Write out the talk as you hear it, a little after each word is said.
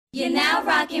You're now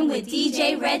rocking with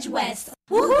DJ Reg West.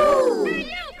 Woohoo! Hey, yo,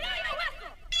 blow your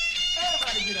whistle!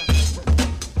 Everybody get up.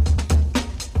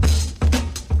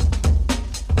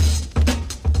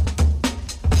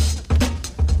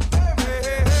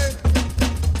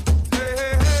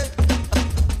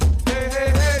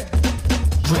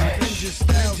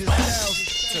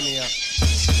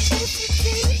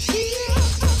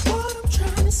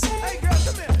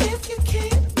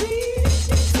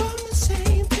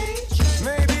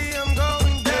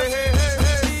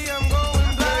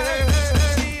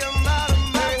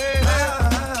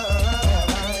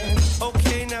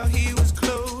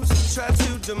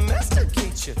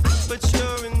 But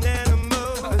you're an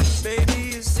animal,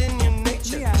 baby, it's in your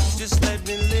nature. Just let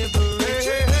me liberate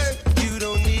you. You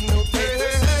don't need no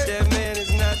papers. That man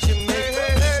is not your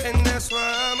maker, and that's why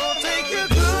I'm gonna take you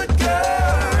good,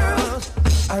 girl.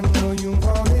 I know you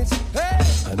want it.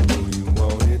 I know you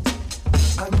want it.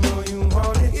 I know you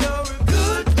want it. You're a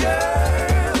good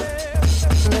girl.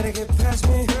 Let it get past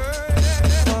me.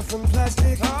 Far from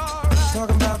plastic.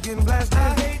 Talking about getting blasted. I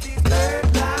hate these third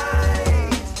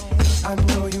lights. I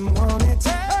know you want it.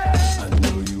 I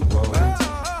know you want it.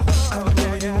 I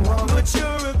know you want it. But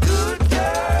you're a good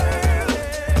girl.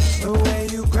 The way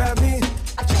you grab me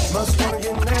must wanna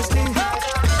get nasty.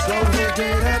 Don't hit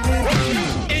it at me.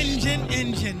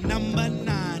 Engine number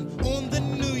 9 on the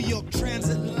New York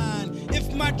Transit line.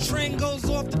 If my train goes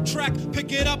off the track,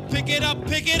 pick it up, pick it up,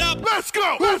 pick it up. Let's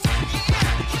go.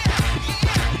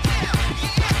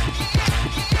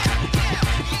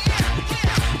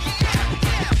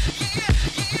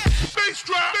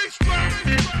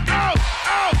 Out,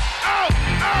 out, out,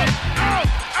 out, out,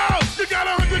 out. You got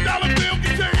 $100 bill,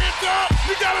 get your hands up.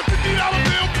 You got a $50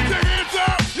 bill, get your hands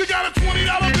up. You got a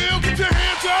 $20 bill, get your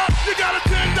hands up. You got a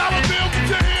 $10 bill, get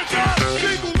your hands up.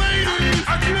 Single ladies,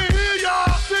 I can't hear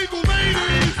y'all. Single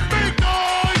ladies, make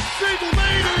noise. Single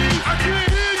ladies, I can't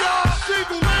hear y'all.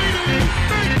 Single ladies,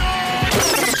 make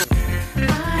noise.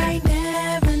 I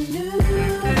never knew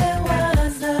there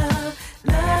was a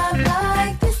love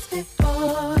like this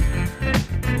before.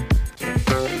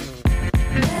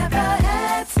 Never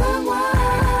had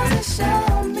someone to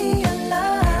show me a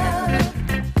love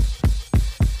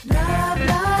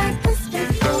like this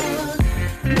before.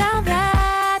 Now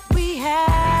that we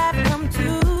have come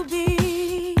to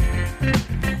be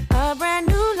a brand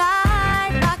new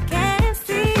life, I can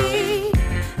see.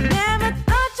 Never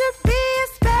thought you'd be a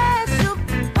special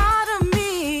part of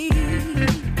me.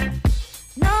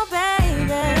 No,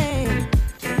 baby.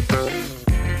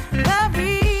 The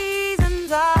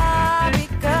reasons are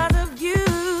because of you.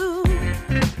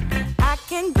 I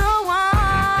can go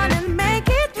on and make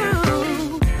it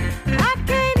through. I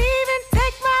can't even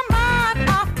take my mind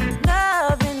off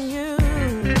loving you.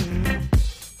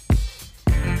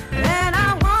 And I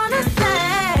wanna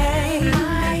say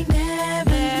I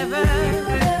never knew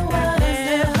there was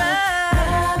a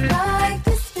love like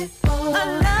this before. A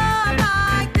love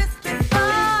like this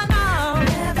before, no.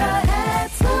 Never had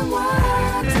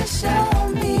someone to show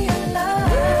me a love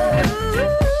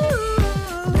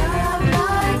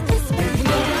like this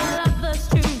before. Love us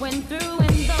true and through,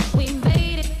 and though we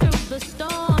made it through the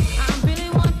storm, I really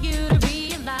want you to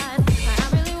realize I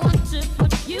really want to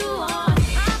put you on.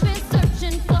 I've been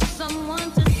searching for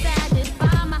someone to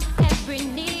satisfy my every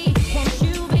need. Won't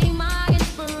you be my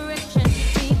inspiration?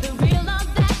 Be the real love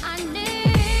that I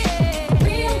need.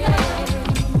 Real love.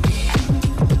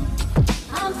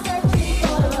 I'm searching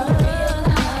for a real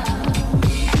love.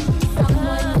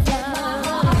 Someone to set my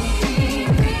heart free.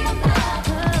 Real love.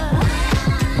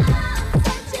 I'm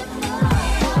searching for a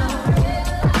real love.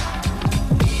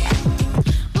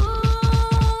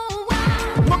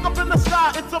 Look up in the sky,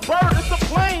 it's a bird, it's a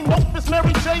plane. Nope, it's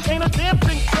Mary J, ain't a damn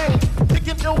thing changed.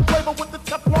 Kicking ill flavor with the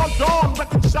Teflon Dawn.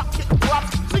 Record shot, getting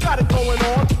drops, she got it going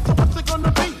on. So what's it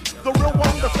gonna be? The real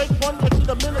one, the fake one? You need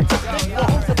a minute to think. The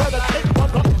homes are better take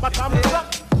one up. My time is up.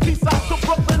 Peace out to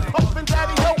Brooklyn, Puffin'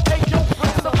 Daddy, yo, hey, yo,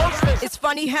 bring the verse. It's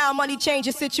funny how money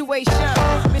changes situation.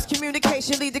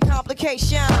 Miscommunication leads to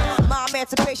complication. My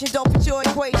emancipation don't fit your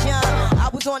equation. I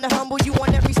was on the humble, you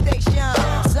on every station.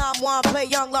 Someone play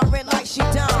young Lauren like she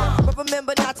done. But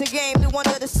remember not to game new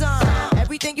under the sun.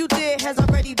 Everything you did has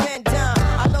already been done.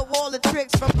 I know all the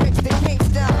tricks from bricks to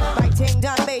Kingston. Like Ting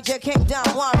Dun Major, Kingdom,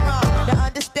 one run. Now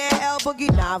understand L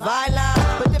Boogie, not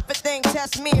violent. But if a thing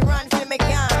test me, run for me,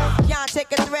 can't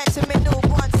take a threat to me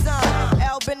newborn son.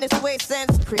 L been this way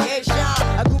since creation.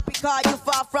 A groupie call you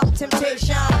far from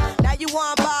temptation. Now you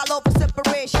want ball over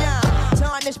separation.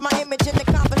 Tarnish my image in the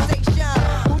conversation.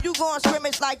 Who you gon'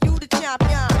 scrimmage like you the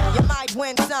champion? You might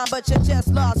win some, but you just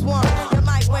lost one. You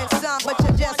might win some, but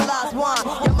you just lost one.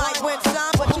 You might win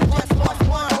some, but you just lost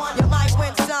one.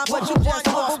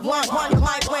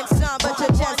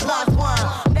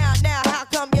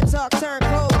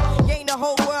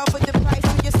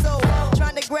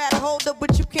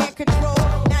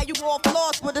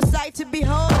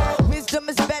 wisdom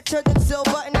is better than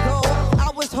silver and gold.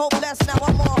 I was hopeless, now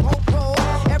I'm on hope roll.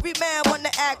 Every man wanna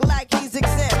act like he's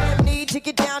exempt. Need to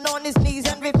get down on his knees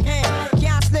and repent.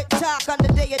 Can't slick talk on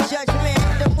the day of judgment.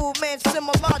 The movement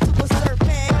similar to a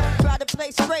serpent. Try to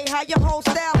play straight, how your whole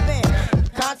style been.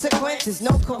 Consequences,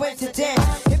 no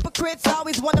coincidence. Hypocrites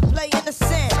always wanna play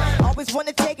innocent. Always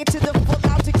wanna take it to the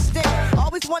full out extent.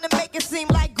 Always wanna make it seem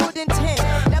like good intent.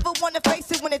 Never wanna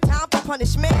face it when it's time for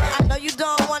punishment. I know you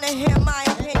don't wanna hear my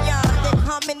opinion. There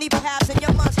come many paths and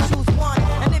you must choose one.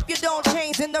 And if you don't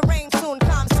change, then the rain soon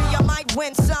comes. See, you might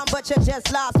win some, but you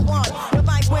just lost one. You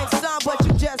might win some, but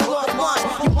you just lost one.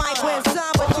 You might win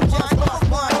some, but you just lost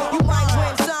one. You might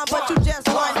win some, but you just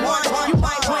won one. You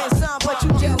might win some, but you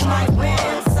just might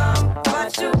win some,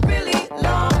 but you really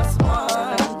lost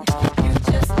one. You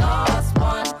just lost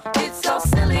one. It's so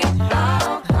silly.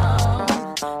 How come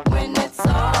when it's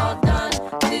all done,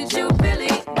 did you really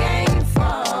gain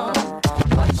from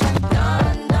what you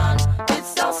done? It's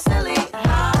so silly.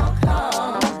 How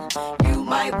come you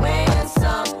might win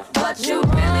some, but you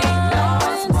really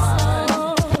lost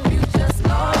one? You just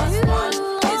lost one.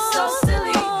 It's so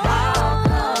silly. How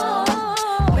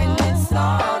come when it's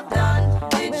all done,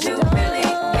 did you really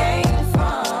gain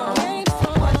from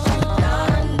what you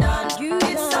done?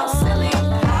 It's so silly.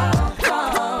 How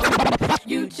come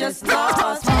you just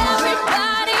lost one?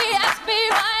 Everybody asks me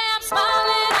why I'm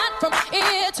smiling out from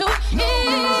ear to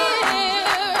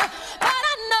ear, but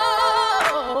I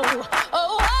know,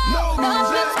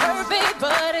 nothing's perfect,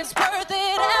 but it's worth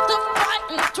it after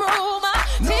fighting through my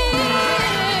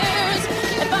tears.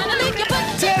 And finally you put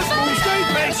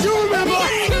You remember?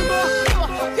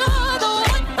 You're the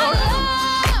one I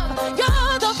love.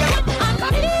 You're the one I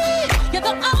need. You're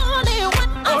the only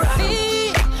one I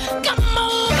see. Come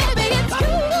on, baby, it's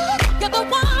you. You're the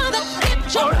one that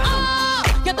gives your all.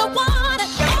 You're the one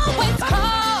that always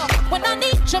call when I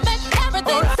need you. Make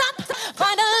everything stop.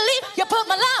 Finally, you put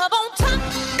my love on top.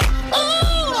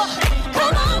 Ooh,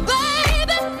 come on,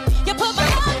 baby. You put my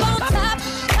love on top,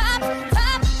 top,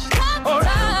 top, top,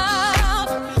 top.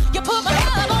 You put my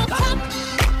love on top.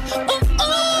 Ooh,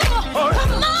 ooh,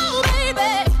 come on, baby.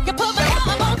 You put my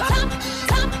love on top,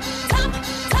 top, top,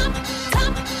 top,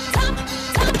 top, top,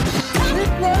 top, top. It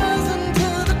rising to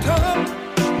the top.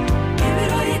 Give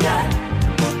it all you got.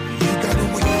 You gotta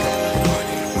wake up, you want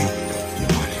it, wake up, you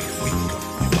want it, wake up,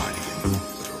 you want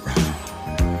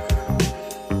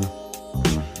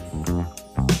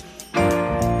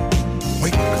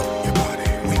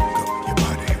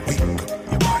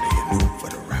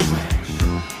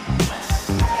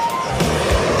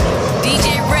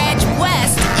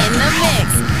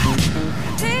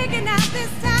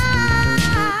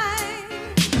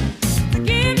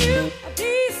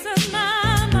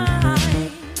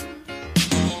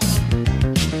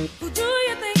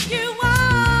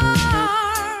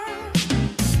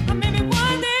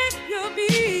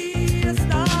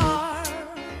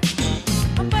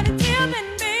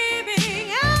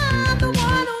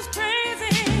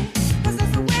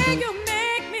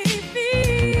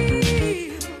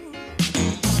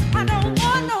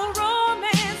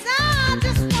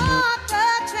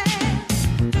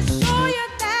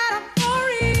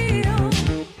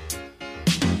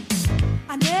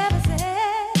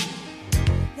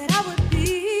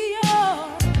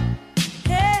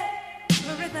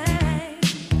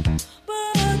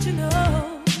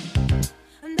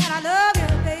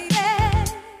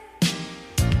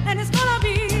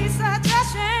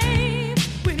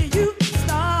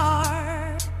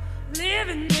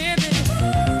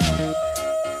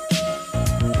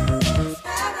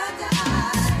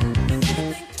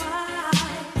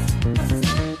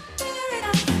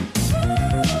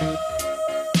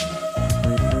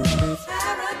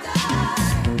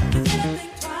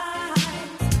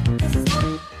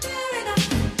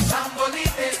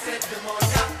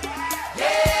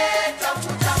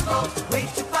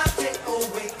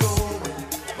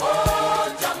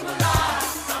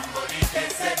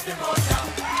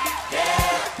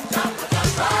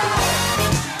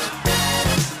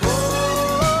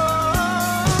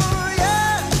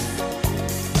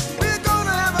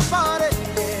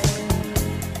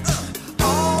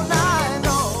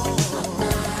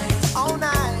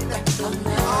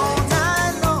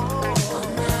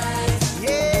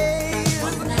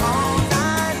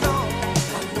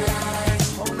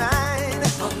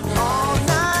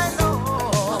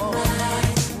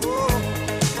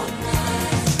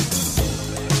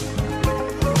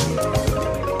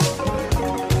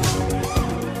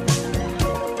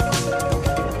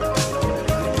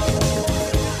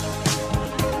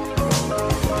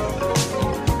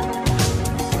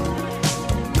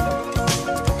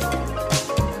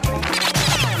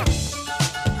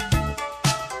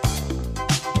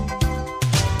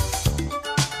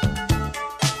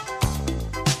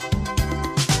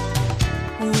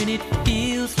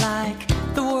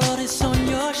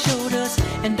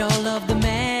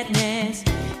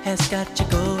got you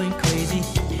going crazy.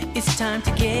 It's time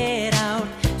to get out,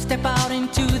 step out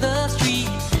into the street,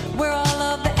 where all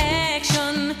of the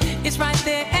action is right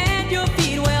there at your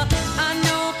feet. Well, I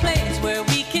know a place where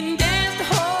we can dance the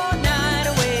whole night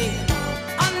away,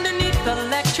 underneath the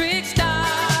electric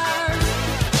stars.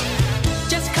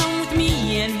 Just come with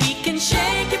me and we can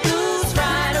shake your blues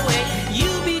right away.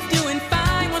 You'll be doing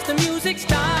fine once the music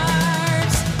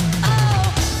starts.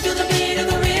 Oh, feel the beat of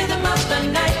the rhythm of the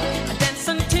night, dance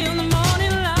until the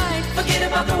morning light. Forget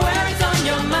about the worries on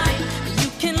your mind, you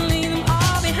can leave them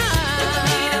all behind. Feel the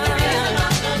beat of the rhythm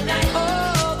of the night.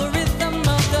 Oh, the rhythm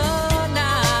of the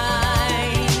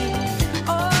night.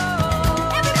 Oh,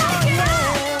 everybody get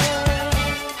up.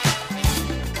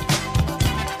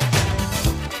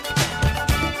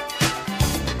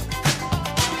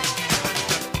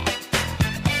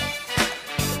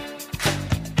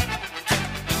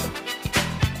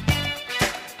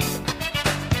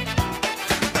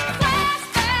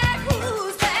 Flashback,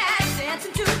 who's that?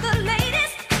 Dancing to the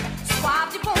latest.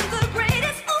 Swapped you for the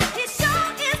greatest. Ooh, he sure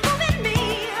is moving me.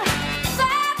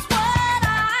 That's what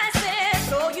I said.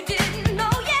 So you didn't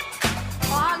know yet.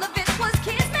 All of it was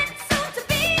kismet, soon to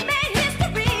be made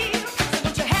history. So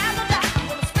would you handle that? I'm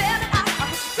gonna spell it out.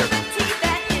 I'm to the T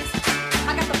that is.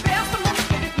 I got the best of most,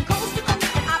 from coast to coast,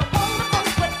 and I don't wanna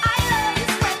boast, but I love you.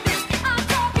 Swear this, I'm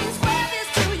talking swear this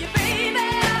to you, baby.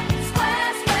 Swear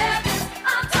this,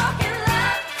 I'm talking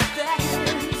love that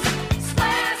is.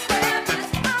 Swear this,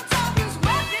 I'm talking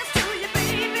swear this to you,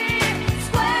 baby.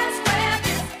 Swear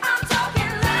this, I'm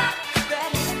talking love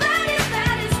that is.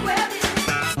 That is swear this.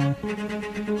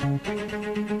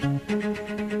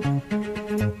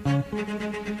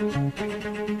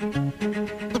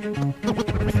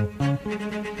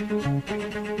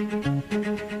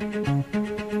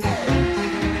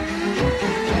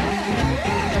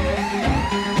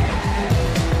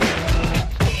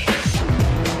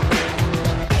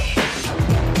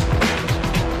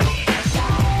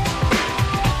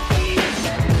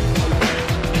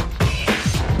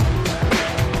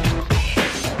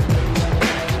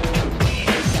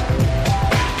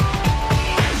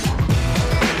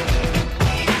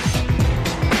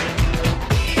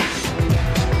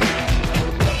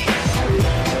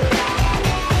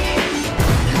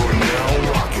 You're now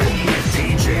rocking with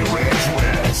DJ Reg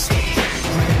West.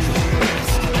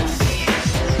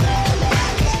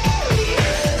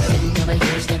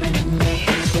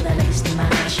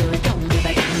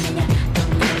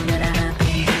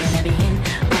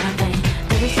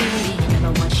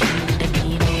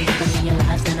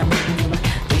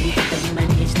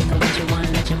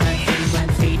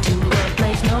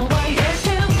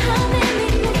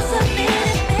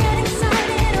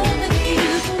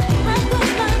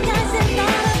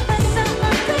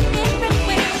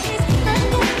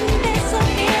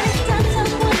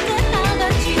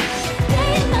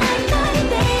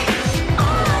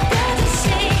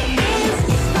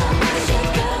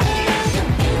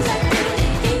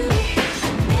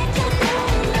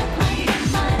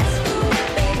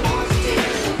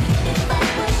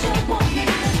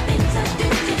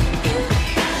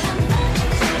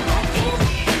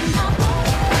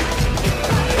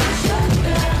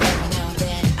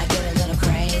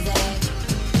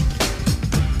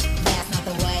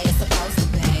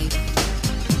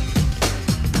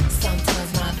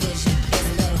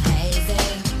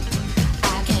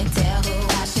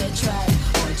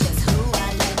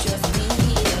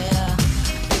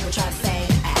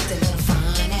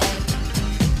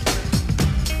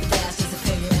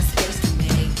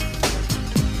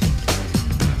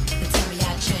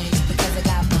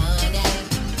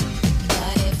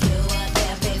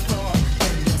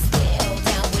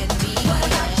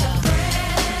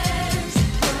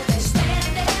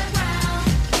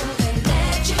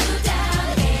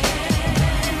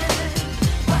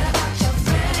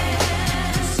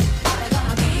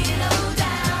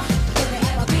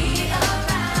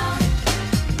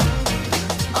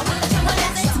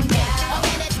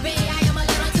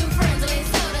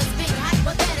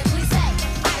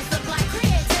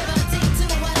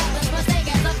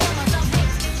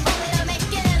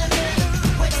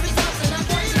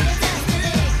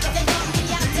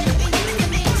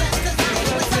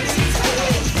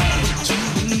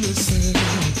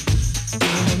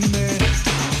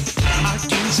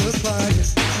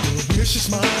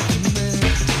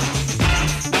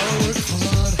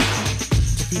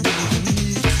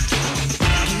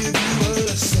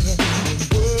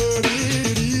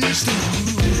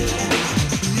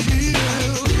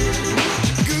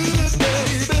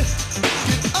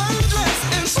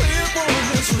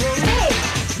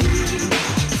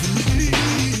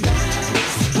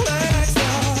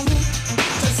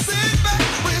 Sit back.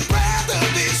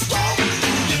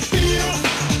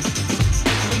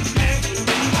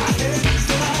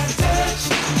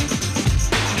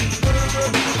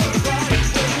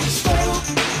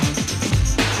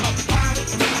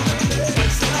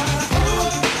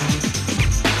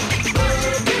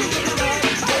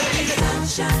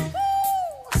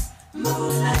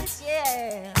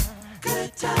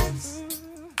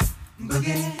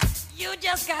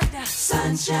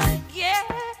 Sunshine, yeah.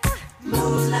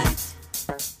 Moonlight,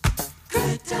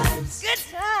 good times, good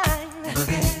times.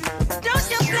 Don't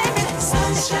you blame it,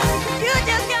 sunshine. You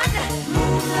just got to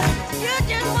moonlight. You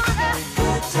just wanna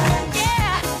good times,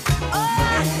 yeah.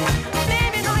 Oh,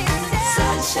 blame it on yourself.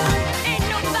 Sunshine, ain't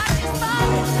nobody's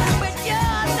fault but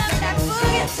yours. That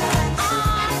boogie time,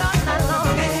 all night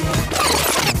long.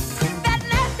 That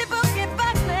nasty boogie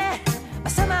bugs me,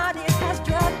 but somehow it has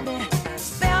drugged me.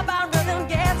 Spellbound rhythm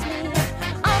gets me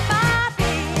on my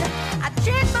feet. I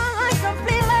changed my life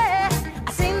completely.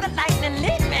 I seen the lightning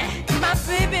lead me. My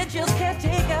baby just can't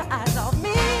take her eyes off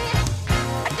me.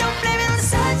 I don't blame it on the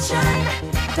sunshine.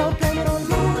 I don't blame it on the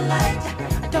moonlight.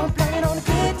 I don't blame it on the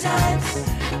good times.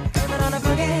 Blame it on the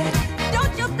boogie.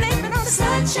 Don't you blame it on the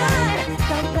sunshine.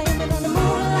 Don't blame it on the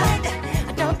moonlight.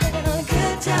 I don't blame it on the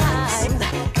good times.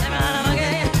 Blame it on the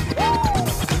boogie.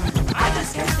 I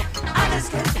just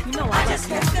can't, you know, I just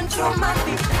can't control my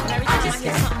feet. I just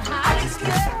can't control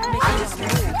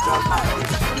my feet.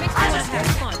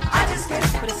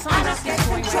 I just can't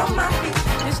control my feet.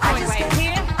 This joint right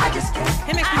here, I just can't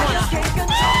control my feet.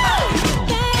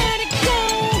 Let it go.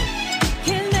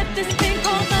 Can't let this thing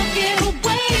called love get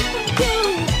away from you.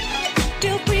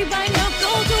 Feel free right now,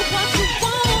 go do what you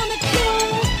wanna do.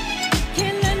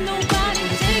 Can't let nobody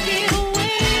take it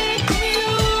away from you,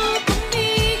 from me,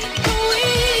 from we.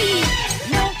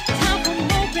 No time for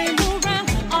moping around.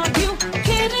 Are you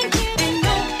kidding? Ain't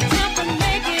no time for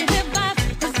negative vibes.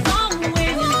 'Cause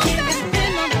always it's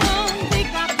been a long week.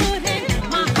 I put in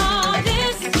my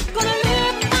hardest. Gonna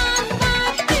live my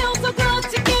life. Feel so good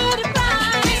to get it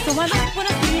right. So I like what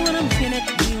I see when I'm looking at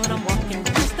me when I'm walking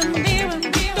past the mirror.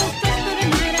 Don't stress for the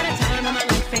night at a time. And my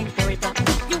life ain't very but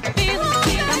you feel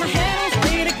it. Got my head on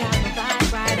straight. I got my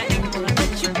vibe right. I ain't gonna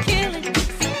let you kill it.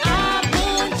 See, I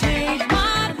would change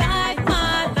my life.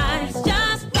 My life's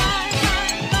just right.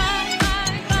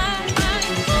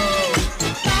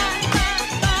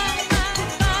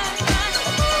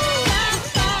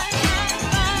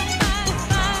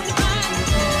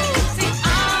 See, I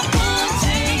would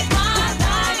change my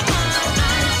life.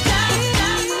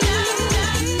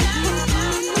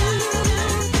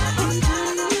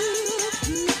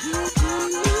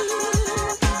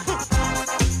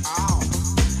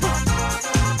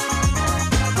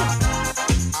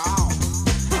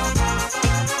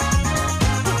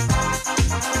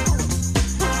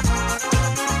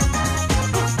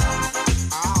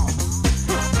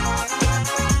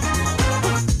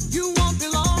 You won't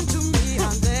belong to me,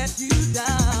 I let you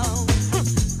down.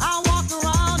 I walk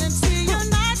around and see your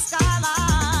night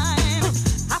skyline.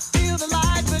 I feel the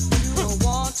light, but you don't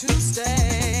want to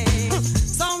stay.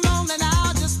 So lonely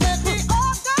now, just let me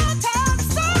all go down.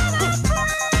 Set it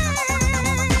free.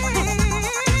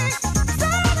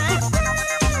 Set it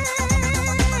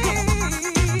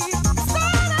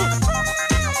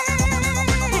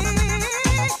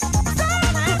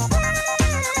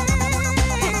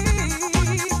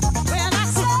When I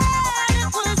said it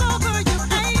was over, you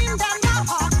aimed at my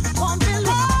heart. Won't be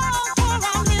long for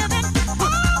I'm living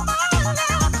all my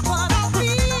life, but I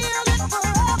feel it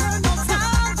forever. No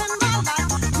times in my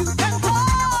life you can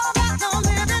call back on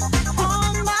living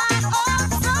on my own.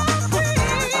 So free.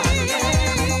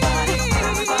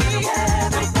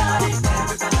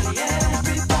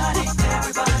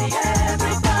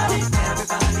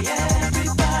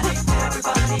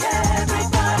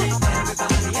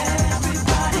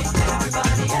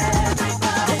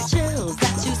 The chills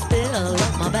that you spill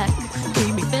up my back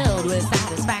keep me filled with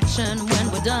satisfaction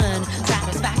when we're done.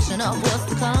 Satisfaction of what's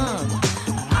to come.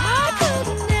 I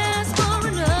couldn't ask for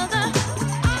another.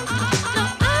 No,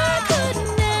 I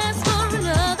couldn't ask for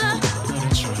another.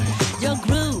 Your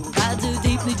groove, I do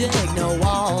deeply dig. No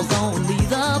walls, only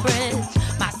the bridge.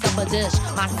 My supper dish,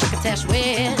 my succotash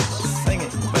wish. Sing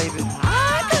it, baby.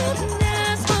 I couldn't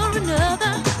ask for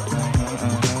another.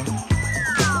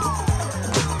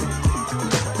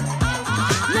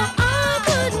 No, I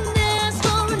couldn't ask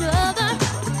for another.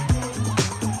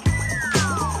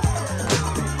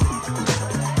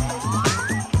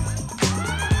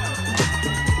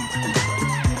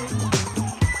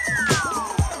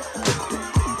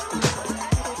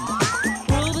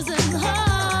 Groove is in the heart.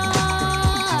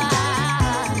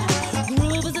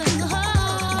 Groove is in the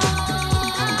heart.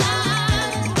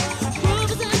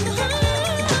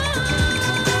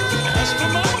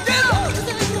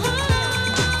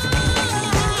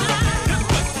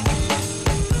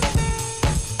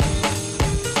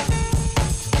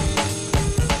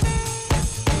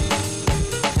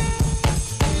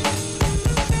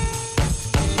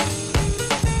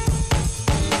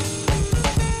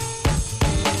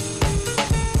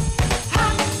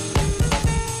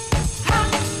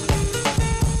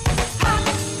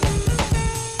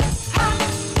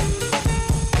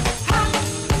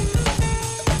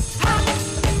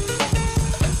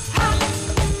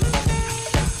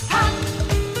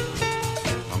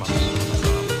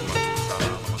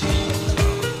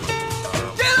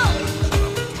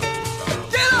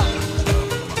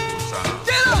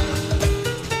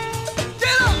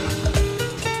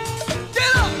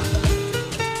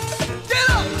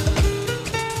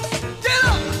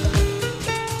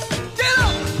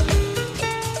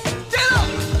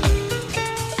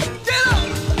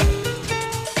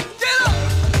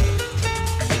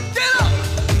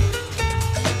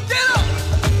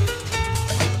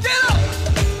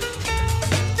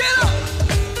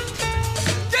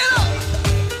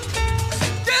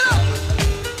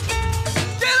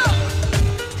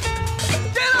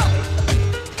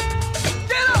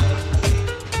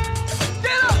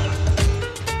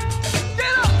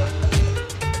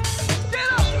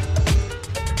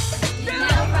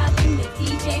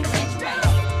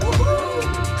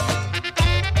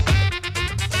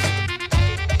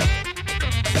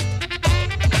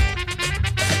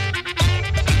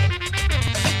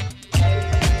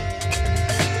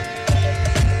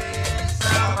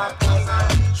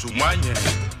 Mwanye.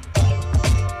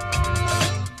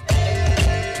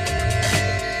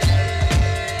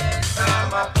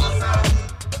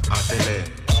 Atele.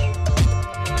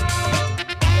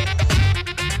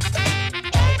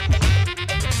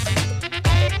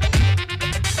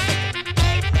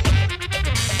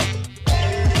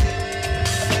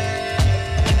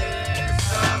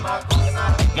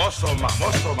 Mosoma,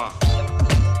 Mosoma.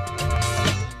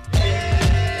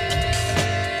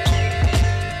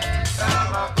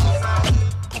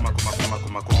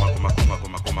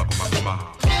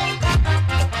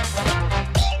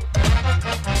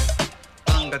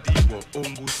 Tanga diwo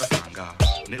ombusa tanga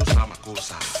ne usama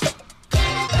kosa.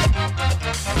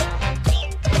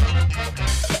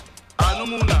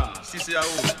 Anumuna sisi yao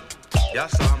ya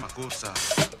sama kosa.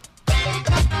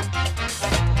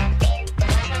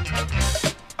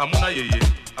 Amuna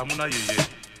yeye,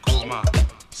 koma,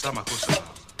 sama kosa.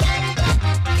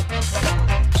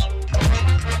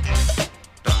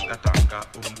 Tanga,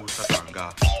 umbusa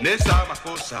tanga, ne sama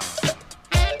kosa.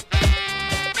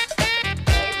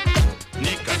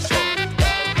 Nika so.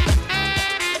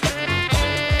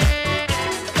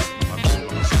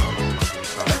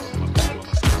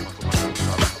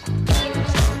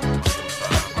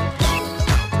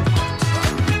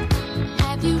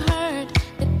 Have you heard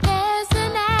that there's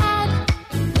an ad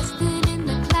listed in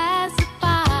the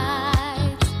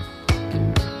classifieds?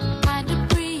 Kind of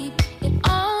brief, it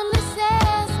only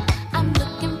says I'm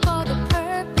looking for the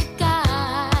perfect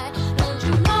guy. Don't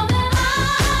you know that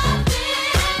I've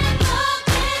been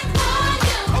looking for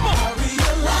you? I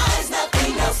realize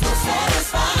nothing else will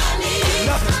satisfy me.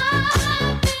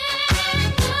 I've been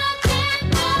looking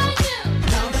for you.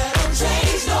 Now that I'm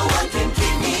changed, no one can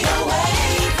keep me away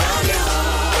from you.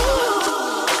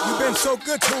 You've been so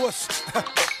good to us.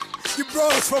 You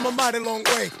brought us from a mighty long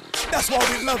way. That's why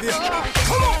we love you.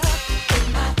 Come on!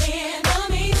 My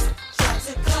enemies tried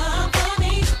to come for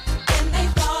me, and they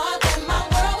thought that my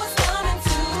world was coming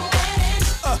to an end.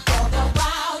 All the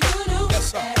while you knew Yes,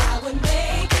 sir. that I would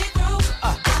make it through. I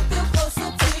feel closer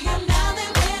to you now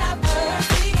than when I first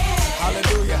began.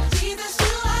 Hallelujah. Jesus,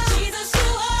 you are. Jesus, you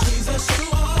are. Jesus, you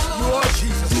are. You are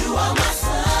Jesus. You are my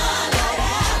sun right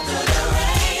after the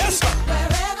rain. Yes, sir.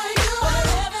 Wherever you are.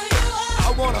 I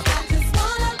wanna. I just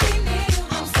wanna be near you.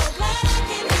 I'm so glad I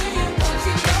can hear you. Don't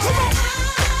you know Come on. that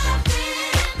I've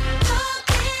been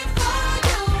looking for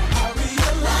you? I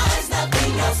realize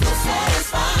nothing else will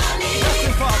satisfy me.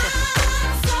 Listen, Father.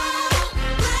 I'm so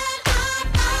glad I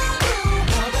found you.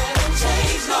 Now that I'm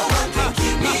changed, no one can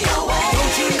keep me away.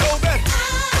 Don't you know that?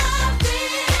 I've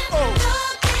been Oh.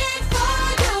 looking for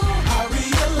you. I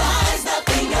realize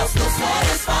nothing else will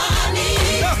satisfy me.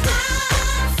 Nothing.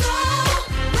 I'm so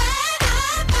glad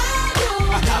I found you.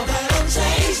 Now that I'm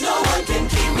changed, no one can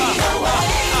keep me away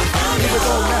from Here you. we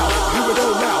go now. Here we go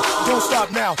now. Don't stop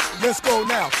now. Let's go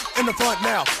now. In the front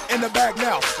now. In the back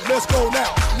now. Let's go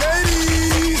now.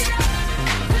 Ladies!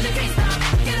 Really can't stop,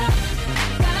 get up.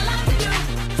 Got a lot to do.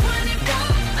 24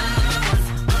 hours,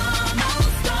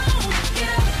 almost gone.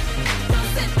 Get up, don't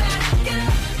sit back. Get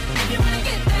up, if you wanna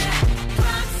get there.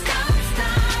 Clock starts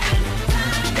timing,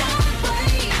 time don't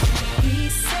wait. He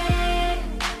said,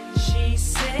 she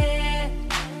said,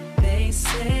 they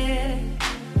said,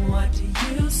 what do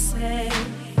you say?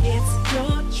 It's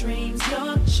your dreams,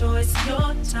 your choice,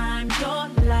 your time, your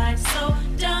life. So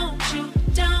don't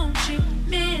you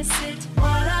miss it.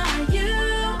 What are you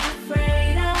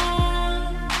afraid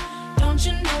of? Don't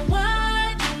you know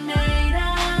what you're made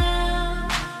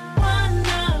of? One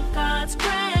of God's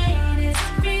greatest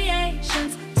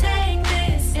creations. Take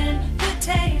this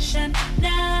invitation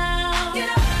now. Get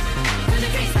up, really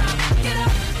can't stop. Get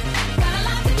up, got a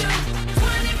lot to do.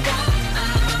 24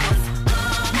 hours,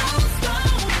 almost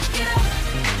gone. Get up,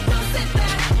 don't sit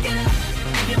back. Get up,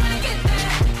 if you wanna get there.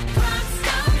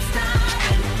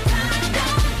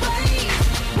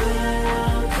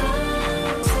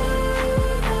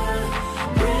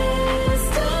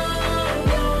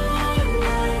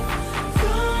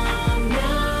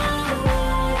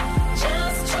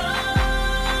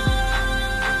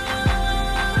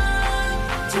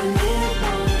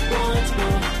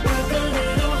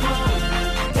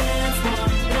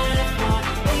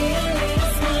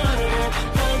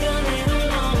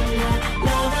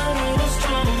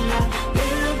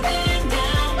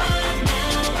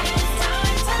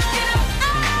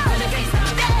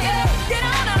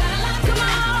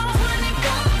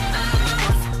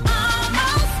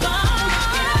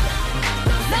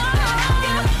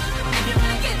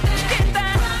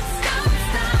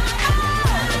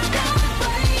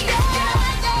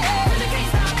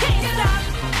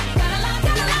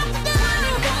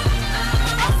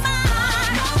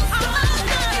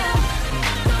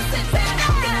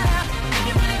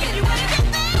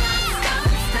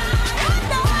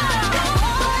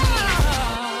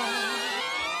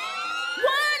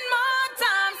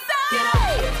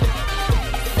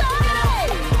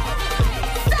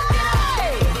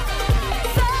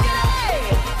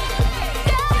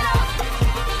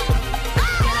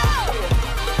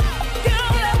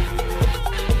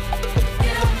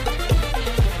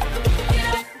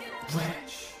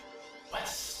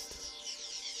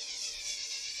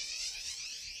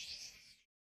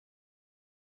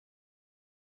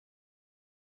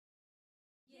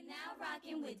 Now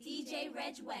rocking with DJ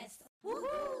Reg West.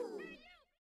 Woohoo!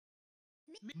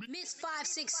 Miss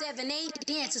 5678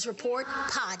 Dancers Report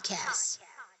Podcast.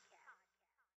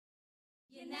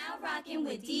 You're now rocking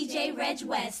with DJ Reg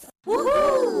West.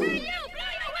 Woohoo!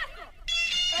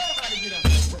 Everybody get up.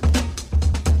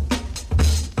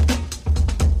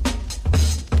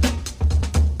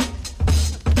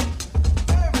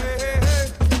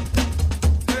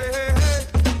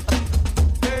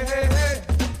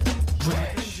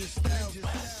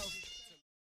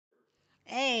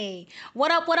 Hey,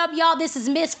 what up, y'all? This is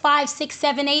Miss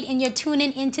 5678, and you're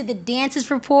tuning into the Dancers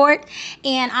Report.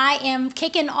 And I am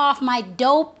kicking off my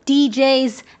Dope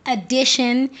DJs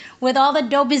edition with all the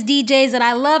dopest DJs that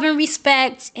I love and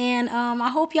respect. And I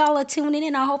hope y'all are tuning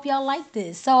in. I hope y'all like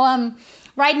this. So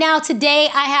right now, today,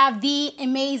 I have the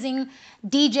amazing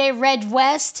DJ Reg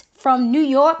West from New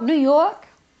York, New York.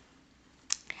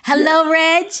 Hello,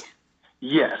 Reg.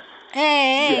 Yes.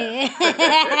 Hey.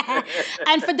 Yeah.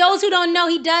 And for those who don't know,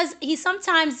 he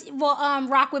sometimes will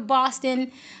rock with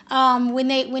Boston when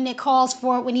they calls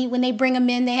for it, when they bring him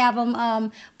in, they have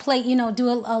him play, do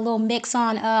a little mix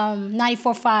on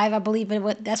 94.5, I believe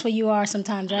that's where you are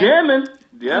sometimes, right? Yeah, man.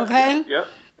 Yeah. Okay. Yep.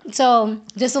 So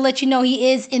just to let you know,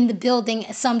 he is in the building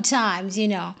sometimes,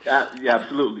 Yeah,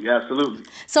 absolutely.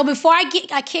 So before I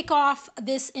kick off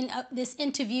this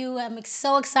interview, I'm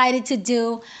so excited to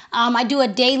do. I do a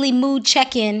daily mood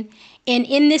check-in, and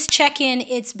in this check-in,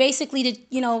 it's basically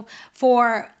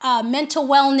for mental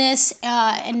wellness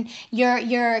and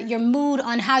your mood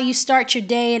on how you start your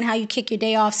day and how you kick your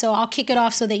day off. So I'll kick it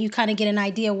off so that you kind of get an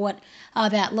idea what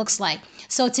that looks like.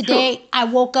 So today I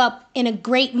woke up in a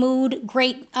great mood,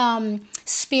 great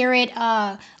spirit,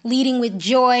 leading with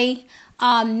joy,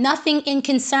 nothing in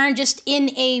concern, just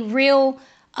in a real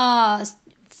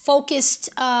focused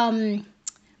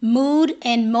mood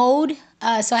and mode.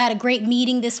 So I had a great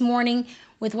meeting this morning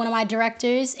with one of my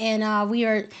directors, and we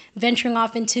are venturing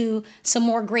off into some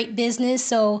more great business.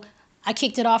 So I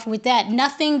kicked it off with that.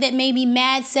 Nothing that made me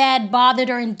mad, sad, bothered,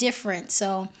 or indifferent.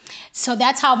 So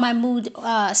that's how my mood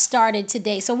started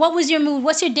today. So what was your mood?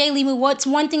 What's your daily mood? What's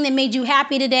one thing that made you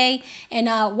happy today? And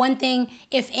one thing,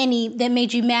 if any, that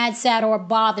made you mad, sad, or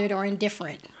bothered, or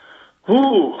indifferent?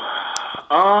 The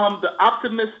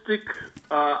optimistic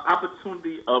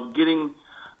opportunity of getting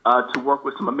to work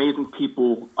with some amazing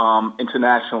people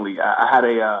internationally. I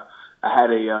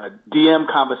had a DM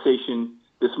conversation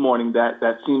this morning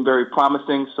that seemed very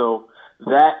promising. So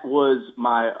that was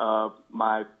my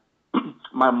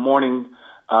my morning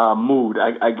mood,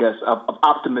 I guess, of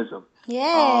optimism.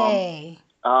 Yay!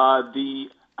 I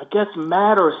guess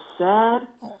mad or sad.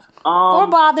 Or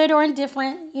bothered or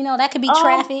indifferent. That could be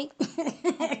traffic.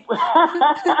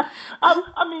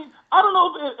 I mean, I don't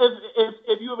know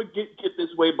if you ever get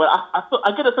this way, but I feel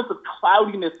I get a sense of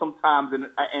cloudiness sometimes,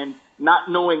 and not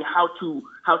knowing how to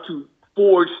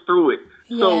forge through it.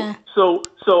 Yeah. So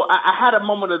I had a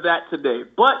moment of that today.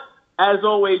 But as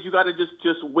always, you got to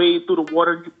just wade through the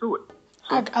water and get through it.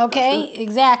 So okay,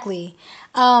 exactly.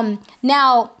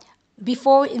 Now,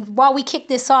 while we kick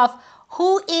this off,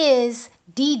 who is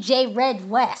DJ Reg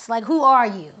West? Like, who are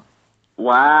you?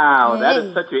 Wow, that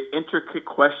is such an intricate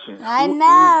question. I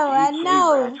know.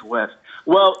 DJ Reg West.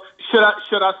 Well, should I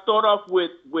start off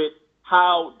with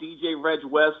how DJ Reg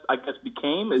West, I guess,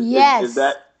 became? Yes. Is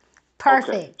that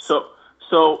perfect? Okay.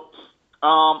 So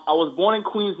I was born in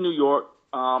Queens, New York.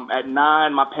 At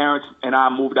 9, my parents and I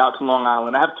moved out to Long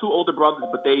Island. I have 2 older brothers,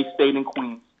 but they stayed in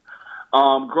Queens.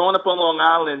 Growing up on Long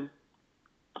Island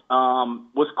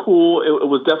was cool. It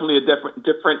was definitely a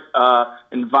different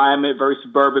environment, very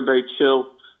suburban, very chill.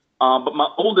 But my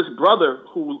oldest brother,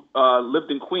 who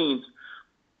lived in Queens,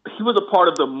 he was a part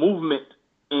of the movement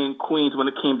in Queens when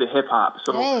it came to hip hop.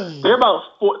 So they're about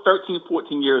 13,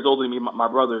 14 years older than me, my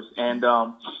brothers. And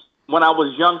when I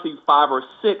was young, say 5 or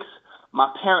 6, my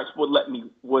parents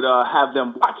would have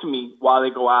them watch me while they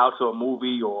go out to a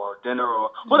movie or dinner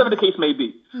or whatever the case may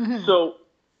be. Mm-hmm. So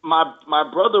my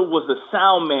brother was the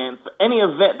sound man for any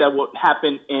event that would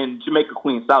happen in Jamaica,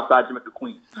 Queens, Southside Jamaica,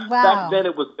 Queens. Wow. Back then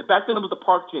it was the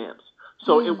park jams.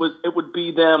 So it would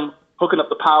be them hooking up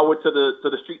the power to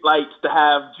the street lights to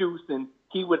have juice, and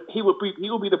he would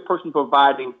be the person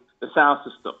providing the sound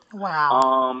system.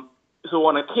 Wow. So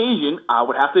on occasion, I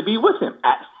would have to be with him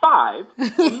at 5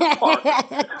 in the park.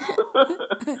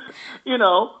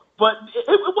 But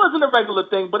it wasn't a regular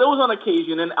thing, but it was on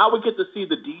occasion, and I would get to see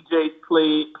the DJs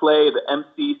play, the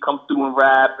MCs come through and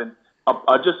rap, and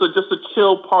just a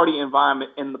chill party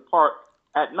environment in the park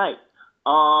at night.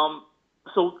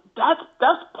 So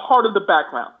that's part of the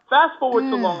background. Fast forward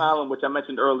to Long Island, which I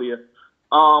mentioned earlier.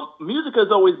 Music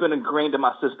has always been ingrained in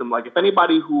my system. Like, if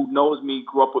anybody who knows me,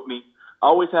 grew up with me, I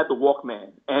always had the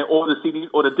Walkman or the CD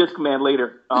or the Discman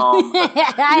later. I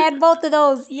had both of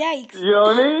those. Yikes. You know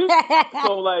what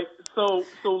I mean? So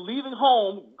leaving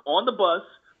home on the bus,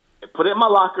 put it in my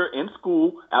locker in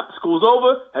school. After school's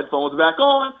over, headphones back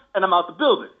on, and I'm out the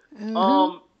building.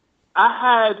 Mm-hmm. I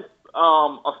had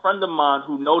a friend of mine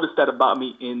who noticed that about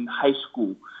me in high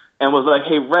school and was like,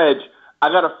 "Hey, Reg, I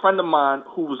got a friend of mine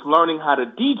who was learning how to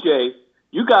DJ.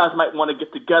 You guys might want to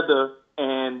get together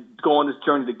and go on this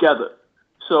journey together."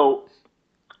 So,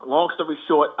 long story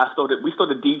short, we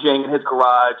started DJing in his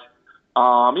garage.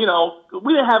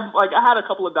 We didn't have, I had a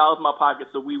couple of dollars in my pocket,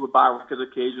 so we would buy records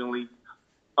occasionally.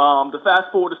 To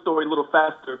fast forward the story a little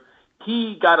faster,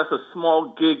 he got us a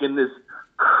small gig in this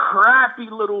crappy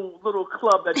little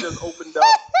club that just opened up.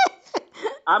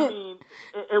 I mean,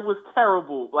 it was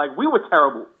terrible. Like, we were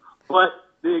terrible. But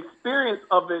the experience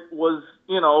of it was,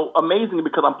 amazing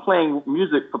because I'm playing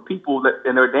music for people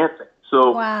and they're dancing.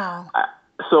 So, wow.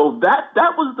 So that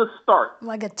was the start.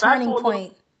 Like a turning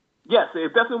point. Yes, it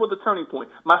definitely was a turning point.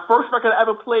 My first record I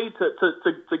ever played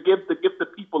to give the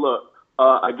people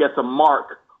a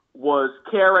mark was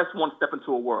KRS One Step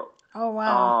Into a World. Oh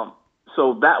wow.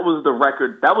 So that was the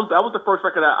record. That was the first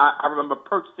record I remember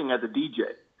purchasing as a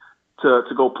DJ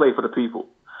to go play for the people.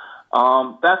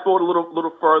 Fast forward a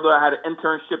little further, I had an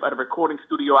internship at a recording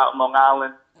studio out in Long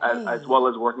Island, as well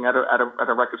as working at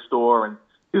a record store and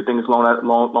do things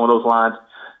along those lines.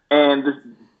 And this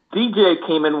DJ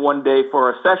came in one day for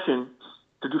a session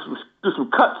to do some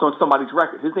cuts on somebody's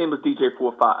record. His name was DJ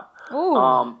 45.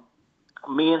 Ooh.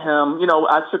 Me and him,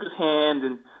 I shook his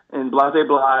hand and blah blah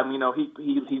blah.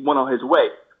 He went on his way.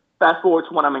 Fast forward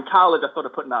to when I'm in college, I started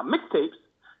putting out mixtapes,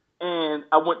 and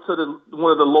I went to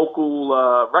one of the local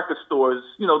record stores,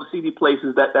 the CD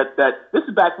places that this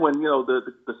is back when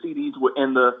the CDs were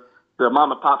in the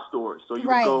mom and pop stores. So you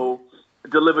would go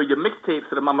deliver your mixtapes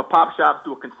to the mom and pop shops,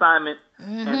 do a consignment,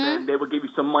 and then they would give you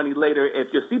some money later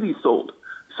if your CD sold.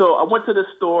 So I went to this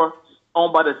store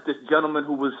owned by this gentleman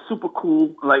who was super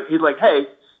cool. Like, he's like, "Hey,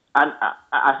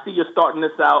 I see you're starting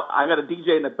this out. I got a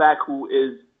DJ in the back who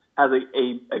has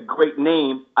a great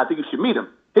name. I think you should meet him.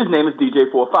 His name is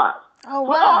DJ 45. Oh,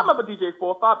 wow. So, I remember DJ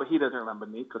 45, but he doesn't remember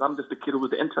me because I'm just a kid who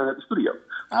was the intern at the studio.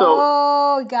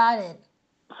 So, got it.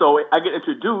 So I get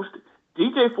introduced.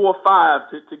 DJ 45,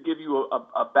 to give you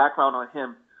a background on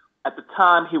him, at the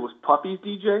time he was Puffy's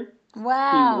DJ.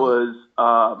 Wow. He was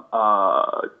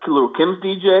Lil' Kim's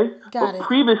DJ. Got but it.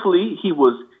 previously he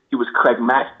was Craig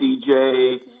Mack's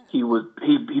DJ. He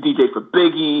DJ'd for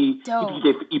Biggie. Dope. He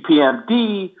DJ'd for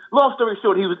EPMD. Long story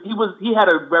short, he had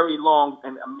a very long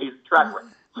and amazing track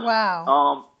record.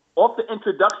 Wow. Off the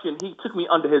introduction, he took me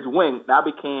under his wing, and I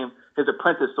became his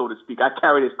apprentice, so to speak. I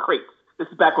carried his crates. This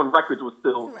is back when records was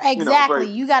still exactly.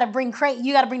 You got to bring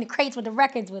the crates with the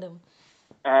records with him.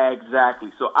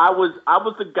 Exactly. So I was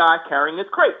the guy carrying his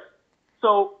crates.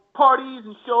 So parties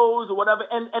and shows or whatever,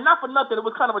 and not for nothing, it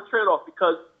was kind of a trade-off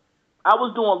because I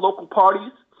was doing local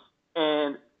parties,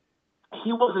 and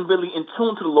he wasn't really in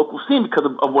tune to the local scene because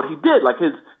of what he did. Like,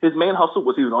 his main hustle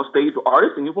was he was on stage with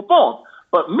artists and he performed.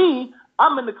 But me,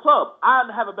 I'm in the club. I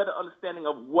have a better understanding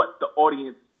of what the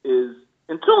audience is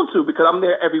in tune to because I'm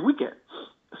there every weekend.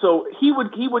 So he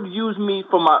would use me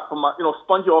for my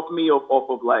sponge off me off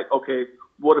of like, okay,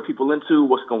 what are people into?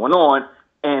 What's going on?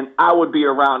 And I would be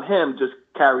around him just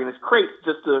carrying his crates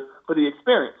just for the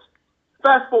experience.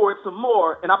 Fast forward some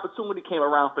more, an opportunity came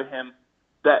around for him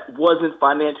that wasn't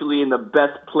financially in the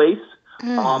best place.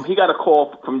 He got a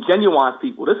call from Genuine's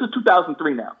people. This is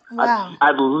 2003 now. Wow.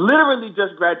 I'd literally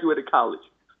just graduated college,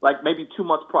 like maybe 2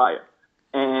 months prior.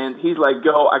 And he's like,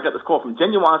 "Yo, I got this call from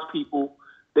Genuine's people.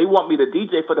 They want me to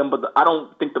DJ for them, but I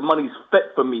don't think the money's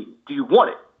fit for me. Do you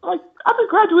want it?" I'm like, I just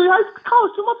graduated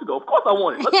college 2 months ago. Of course I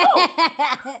want it. Let's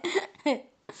go.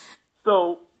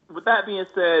 So with that being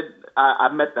said, I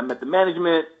met the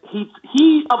management.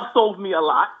 He upsold me a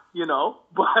lot,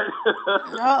 but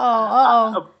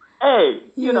hey,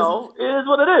 it is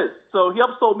what it is. So he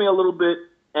upsold me a little bit,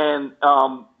 and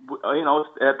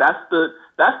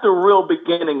that's the real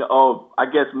beginning of, I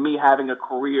guess, me having a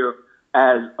career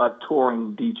as a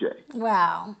touring DJ.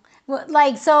 Wow. Well,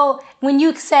 like, so when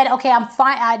you said, okay, I'm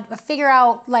fine, I figure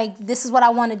out, like, this is what I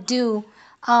want to do,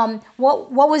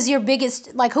 what was your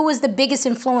biggest, like, who was the biggest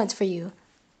influence for you?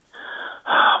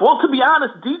 Well, to be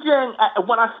honest, DJing,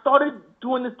 when I started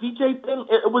doing this DJ thing,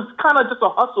 it was kind of just a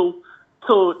hustle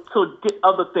to get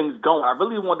other things going. I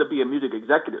really wanted to be a music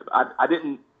executive.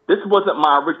 This wasn't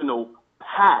my original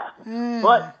path.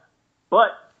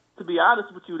 But to be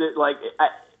honest with you, that like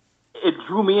it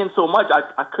drew me in so much,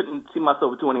 I couldn't see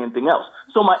myself doing anything else.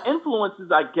 So my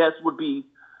influences, I guess, would be,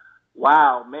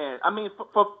 wow, man. I mean,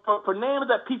 for names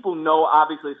that people know,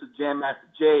 obviously it's a Jam Master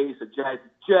Jay, it's a Jazzy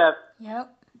Jeff.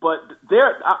 Yep. But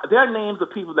there are names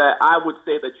of people that I would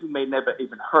say that you may never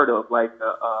even heard of. Like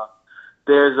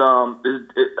there's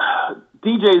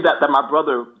DJs that my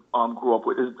brother grew up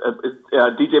with. Is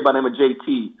a DJ by the name of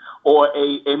JT, or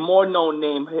a more known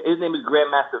name. His name is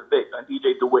Grandmaster Vic,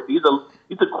 DJ DeWitt. These are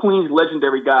Queens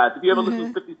legendary guys. If you ever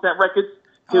listen to 50 Cent records,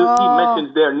 he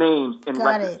mentions their names in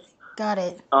records. Got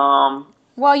it.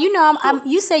 Well, you know,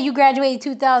 you say you graduated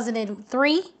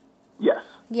 2003. Yes.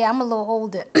 Yeah, I'm a little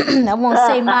older. I won't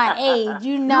say my age.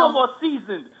 You know. You're a little more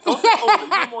seasoned. Don't say older.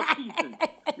 You're more seasoned.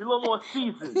 You're a little more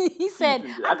seasoned. He said,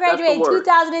 I graduated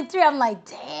 2003. I'm like,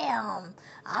 damn.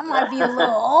 I might be a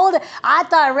little older. I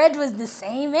thought Reg was the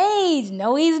same age.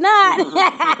 No, he's not.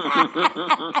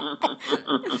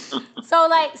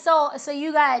 So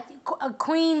you got a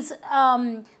Queens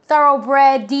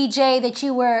thoroughbred DJ that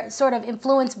you were sort of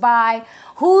influenced by.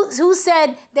 Who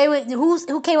said they would?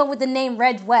 Who came up with the name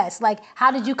Reg West? Like,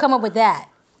 how did you come up with that?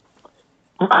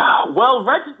 Well,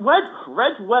 Reg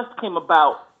West came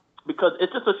about because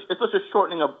it's just a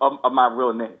shortening of my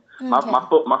real name. Okay. My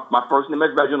first name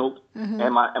is Reginald,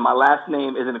 and my last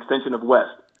name is an extension of West.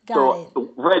 So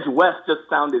Reg West just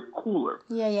sounded cooler.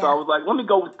 Yeah. So I was like, let me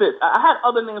go with this. I had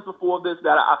other names before this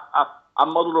that I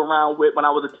muddled around with when I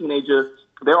was a teenager.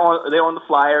 They're on the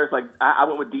flyers. Like I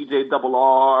went with DJ Double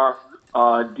R,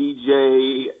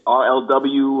 DJ RLW.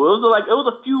 It was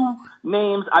a few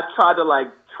names I tried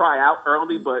to try out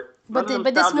early, but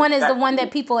this one is the one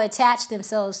that people attach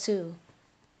themselves to.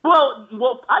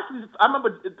 Well, actually, I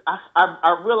remember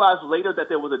I realized later that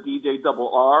there was a DJ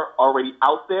Double R already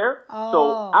out there. Oh.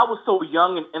 So I was so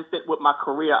young and infant with my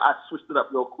career, I switched it up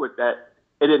real quick that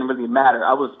it didn't really matter.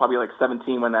 I was probably like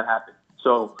 17 when that happened.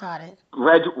 So got it.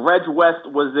 Reg West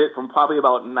was it from probably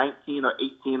about 19 or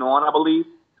 18 on, I believe.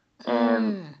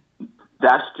 And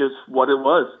that's just what it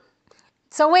was.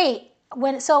 So wait.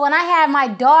 When I had my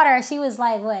daughter, she was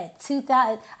like, what,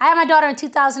 2000? I had my daughter in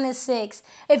 2006.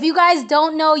 If you guys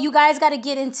don't know, you guys got to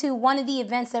get into one of the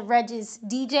events that Reg is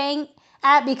DJing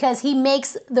at because he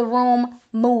makes the room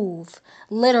move,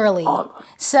 literally.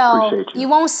 So you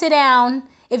won't sit down.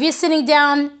 If you're sitting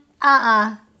down,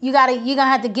 you're gonna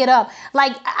have to get up.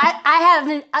 Like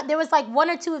there was like one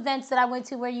or two events that I went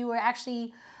to where you were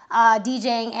actually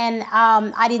DJing, and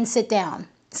I didn't sit down.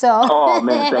 So. Oh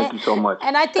man, thank you so much.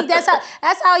 And I think that's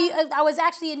how you. I was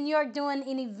actually in New York doing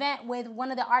an event with one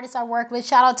of the artists I worked with.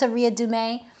 Shout out to Rhea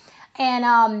Dumais, and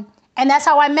that's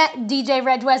how I met DJ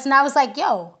Reg West. And I was like,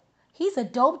 yo, he's a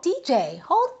dope DJ.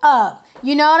 Hold up,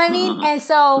 you know what I mean? And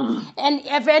so, and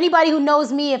if anybody who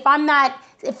knows me, if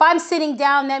I'm sitting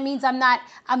down, that means I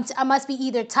must be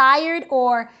either tired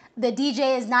or the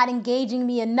DJ is not engaging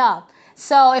me enough.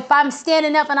 So if I'm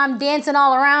standing up and I'm dancing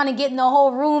all around and getting the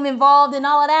whole room involved and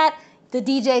all of that, the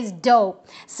DJ's dope.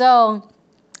 So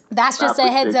that's just a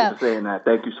heads up. Thank you for saying that.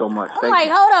 Thank you so much. I'm like,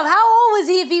 hold up, how old was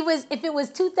he if it was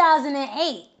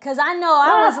 2008? Because I know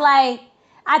I was like,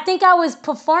 I think I was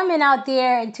performing out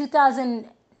there in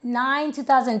 2009,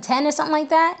 2010 or something like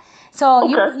that. So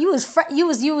you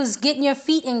was getting your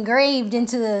feet engraved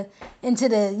into the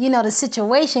the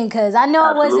situation, because I know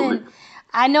I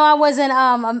wasn't,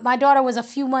 my daughter was a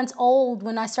few months old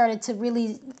when I started to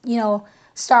really,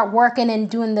 start working and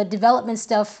doing the development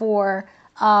stuff for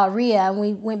Rhea. And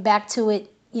we went back to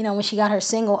it, when she got her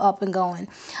single up and going.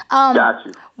 Got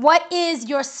you. What is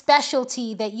your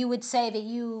specialty that you would say that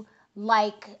you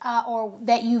like, or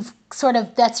that you've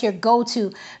that's your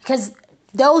go-to? Because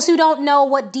those who don't know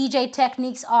what DJ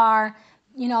techniques are,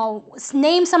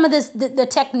 name some of the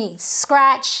techniques.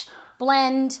 Scratch,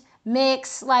 blend,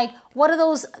 mix, like what are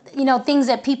those things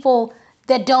that people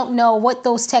that don't know what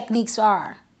those techniques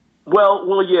are?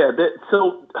 Well, yeah.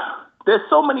 So there's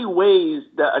so many ways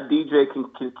that a DJ can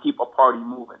keep a party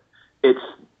moving. If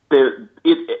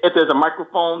there's a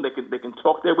microphone, they can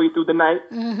talk their way through the night.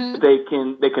 Mm-hmm.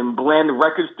 They can blend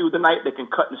records through the night. They can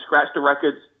cut and scratch the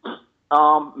records.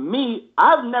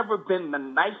 I've never been the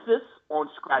nicest on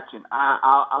scratching.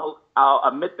 I'll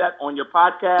admit that on your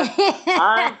podcast.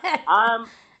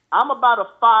 I'm about a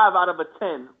 5 out of a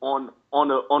 10 on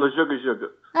a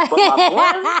sugar. But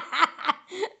my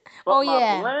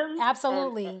blend, blend,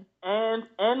 absolutely. And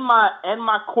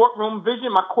my courtroom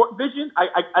vision, my court vision.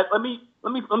 Let me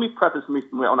preface me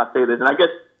when I say this, and I guess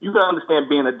you can understand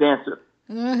being a dancer.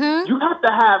 Mm-hmm. You have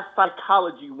to have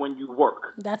psychology when you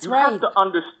work. That's right. You have to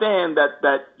understand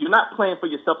that you're not playing for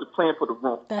yourself, you're playing for the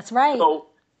room. That's right. So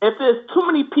if there's too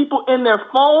many people in their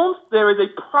phones, there is a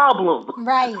problem.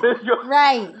 Right.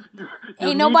 Right. You Ain't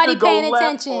need nobody to go paying left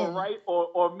attention. Or right,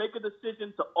 or make a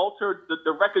decision to alter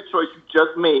the record choice you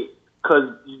just made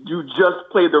because you just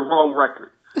played the wrong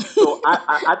record. So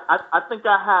I think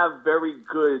I have very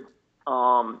good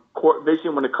court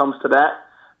vision when it comes to that.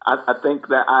 I think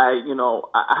that I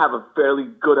have a fairly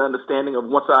good understanding of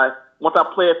once I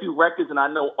play a few records and I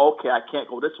know, okay, I can't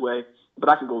go this way, but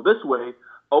I can go this way.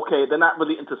 Okay, they're not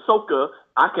really into soca.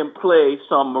 I can play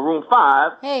some Maroon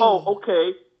 5. Hey. Oh,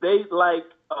 okay, they like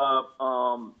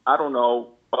I don't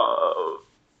know,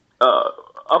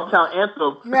 Uptown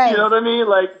Anthem. Right. You know what I mean?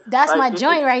 Like That's my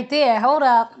joint right there. Hold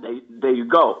up. There you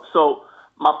go. So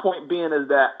my point being is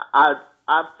that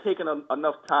I've taken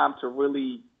enough time to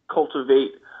really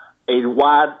cultivate a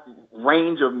wide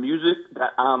range of music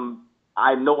that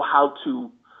I know how to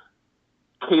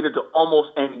cater to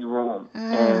almost any room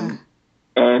and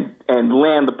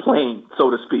land the plane, so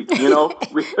to speak. You know.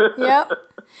 Yep.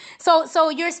 So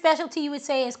your specialty, you would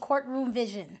say, is courtroom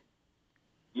vision.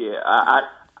 Yeah, I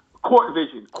court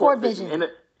vision. Court vision.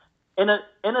 In a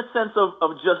sense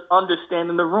of just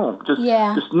understanding the room, just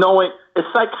knowing it's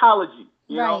psychology.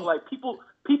 You know, Right. like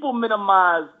people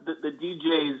minimize the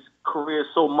DJ's career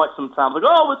so much sometimes. Like,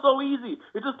 oh, it's so easy.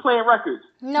 You're just playing records.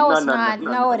 No, it's not.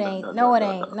 No, it ain't. No, it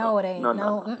ain't. No, it ain't.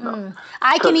 No.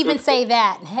 I can even say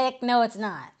that. Heck, no, it's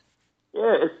not.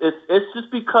 Yeah, it's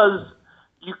just because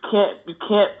you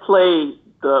can't play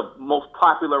the most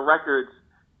popular records.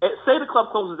 Say the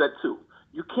club closes at 2.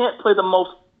 You can't play the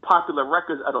most popular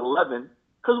records at 11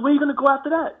 because where are you going to go after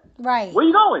that? Right. Where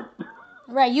you going?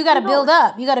 Right, you got to build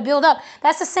up. You got to build up.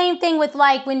 That's the same thing with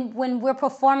like when we're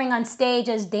performing on stage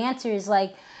as dancers.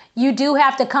 Like you do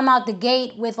have to come out the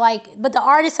gate with but the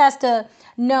artist has to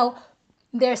know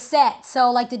their set.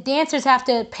 So like the dancers have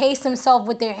to pace themselves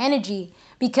with their energy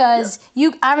because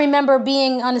I remember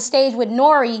being on the stage with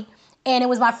Nori. And it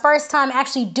was my first time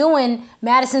actually doing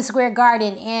Madison Square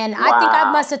Garden. And I think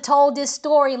I must have told this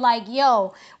story like,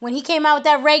 yo, when he came out with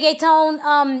that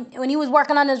reggaeton, when he was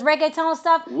working on his reggaeton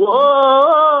stuff.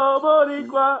 Whoa,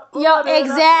 Boricua. Yo,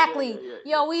 exactly.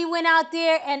 Yo, we went out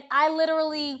there and I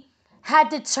literally had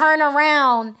to turn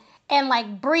around and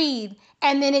like breathe.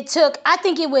 And then it took, I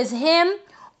think it was him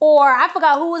or I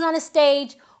forgot who was on the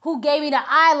stage who gave me the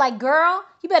eye like, girl,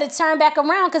 you better turn back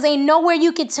around because ain't nowhere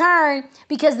you could turn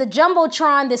because the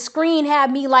Jumbotron, the screen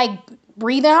had me like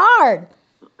breathing hard.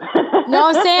 You know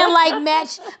what I'm saying?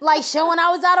 Like showing I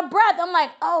was out of breath. I'm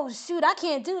like, oh, shoot, I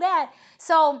can't do that.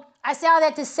 So I say all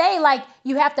that to say, like,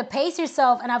 you have to pace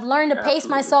yourself. And I've learned to pace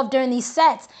myself during these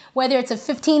sets, whether it's a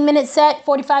 15-minute set,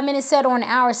 45-minute set, or an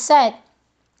hour set.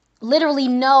 Literally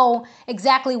know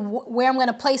exactly where I'm going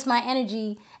to place my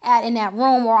energy at in that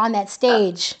room or on that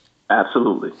stage.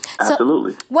 Absolutely.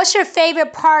 So, what's your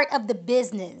favorite part of the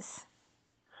business?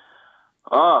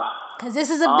 Because this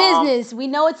is a business. We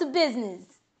know it's a business.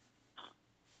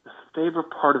 Favorite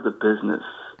part of the business?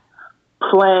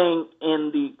 Playing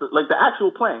in the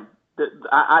actual playing.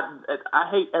 I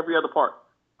hate every other part.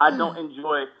 I don't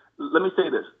enjoy. Let me say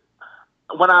this.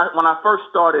 When I first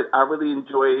started, I really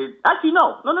enjoyed. Actually,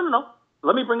 no.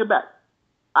 Let me bring it back.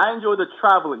 I enjoy the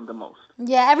traveling the most.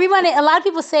 Yeah, a lot of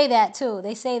people say that too.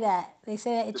 They say that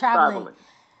traveling.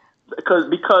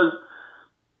 Because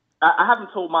I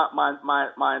haven't told my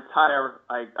entire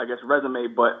I guess resume,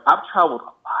 but I've traveled a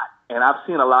lot and I've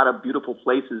seen a lot of beautiful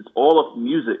places, all of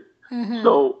music. Mm-hmm.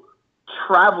 So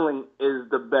traveling is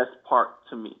the best part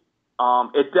to me.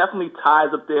 It definitely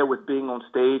ties up there with being on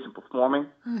stage and performing,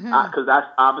 because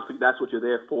that's what you're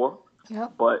there for.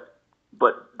 Yep.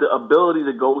 But the ability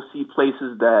to go see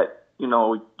places that, you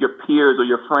know, your peers or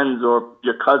your friends or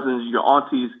your cousins, your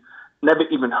aunties never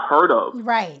even heard of.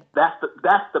 Right. That's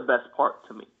the best part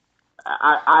to me.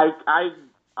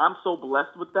 I'm so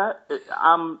blessed with that.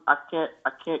 I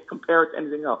can't compare it to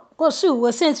anything else. Well, shoot.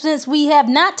 Well, since we have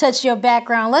not touched your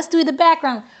background, let's do the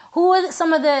background. Who are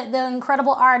some of the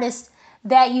incredible artists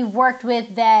that you've worked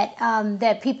with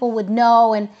that people would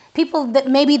know and people that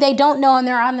maybe they don't know and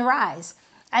they're on the rise?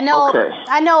 I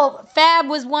know Fab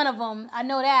was one of them. I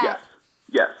know that.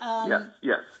 Yes.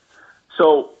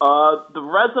 So the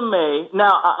resume.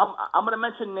 Now I'm going to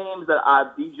mention names that I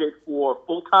DJed for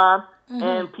full time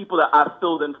and people that I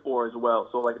filled in for as well.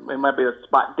 So like it might be a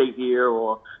spot date here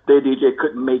or their DJ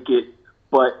couldn't make it,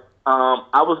 but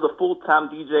I was the full time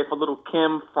DJ for Little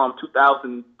Kim from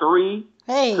 2003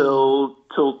 till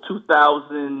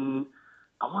 2000.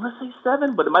 I want to say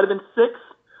 7, but it might have been 6.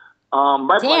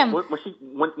 Damn.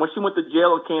 When she went to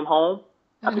jail and came home,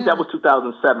 I think that was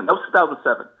 2007. That was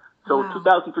 2007. So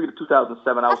 2003 to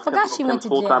 2007, I was forgot she went to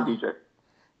full-time jail. DJ.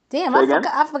 Damn, Say I again?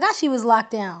 forgot she was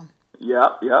locked down.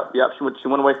 Yep. She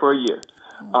went away for a year.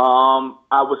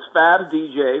 I was Fab's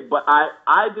DJ, but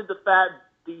I did the Fab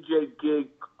DJ gig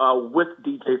with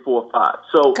DJ 4-5.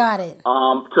 So Got it.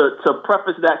 To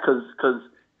preface that, because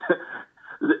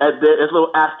there's a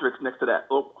little asterisk next to that.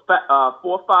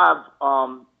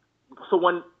 4-5.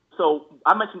 So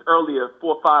I mentioned earlier,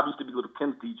 4-5 used to be Little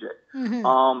Kim's DJ.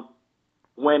 Mm-hmm.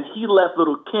 When he left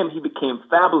Little Kim, he became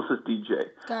Fabulous's DJ.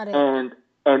 Got it.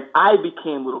 And I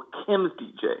became Little Kim's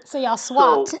DJ. So y'all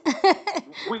swapped. So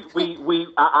we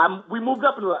moved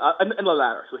up in the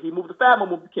ladder. So he moved to Fab, I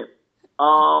moved to Kim.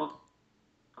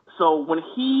 So when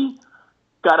he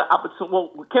got an opportunity, well,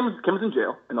 Kim's in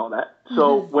jail and all that.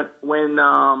 So when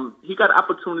he got an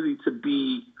opportunity to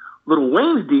be Lil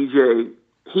Wayne's DJ,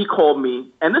 he called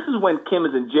me, and this is when Kim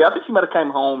is in jail. I think she might have came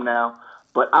home now,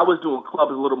 but I was doing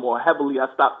clubs a little more heavily. I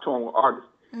stopped touring with artists.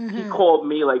 He called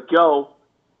me like, "Yo,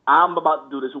 I'm about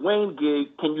to do this Wayne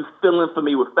gig. Can you fill in for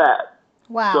me with Fab?"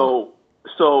 Wow.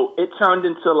 So it turned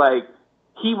into like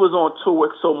he was on tour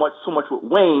with so much with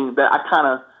Wayne that I kind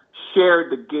of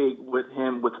shared the gig with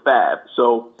him with Fab.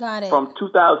 So Got it. from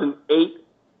 2008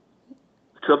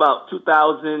 to about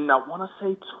 2000, I want to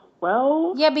say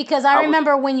 12. Yeah, because I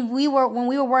remember when we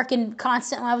were working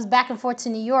constantly. I was back and forth to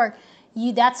New York.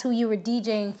 That's who you were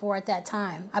DJing for at that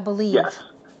time, I believe.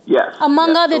 Yes.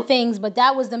 Among other things, but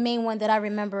that was the main one that I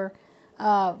remember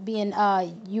being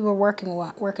you were working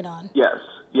on. Yes.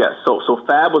 So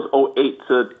Fab was 08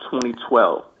 to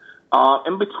 2012.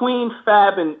 In between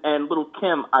Fab and Little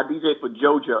Kim, I DJ for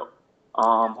JoJo,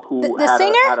 who the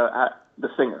singer? The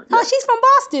singer. Oh, Yes. she's from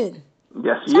Boston.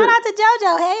 Yes, she Shout is. out to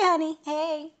JoJo. Hey, honey.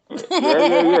 Hey.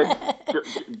 Yeah.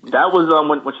 That was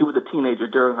when she was a teenager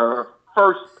during her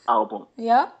first album.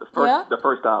 Yep. The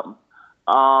first album.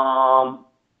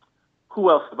 Who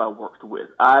else have I worked with?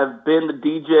 I've been the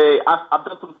DJ. I've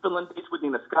done some fill-in dates with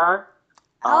Nina Sky.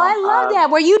 Oh, I love that.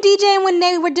 Were you DJing when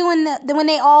they were doing when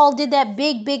they all did that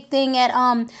big thing at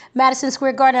Madison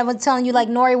Square Garden? I was telling you, like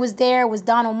Nori was there, was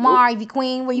Don Omar, Ivy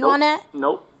Queen. Were you on that?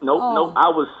 Nope. I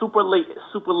was super late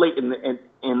in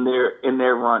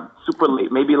their run. Super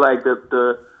late. Maybe like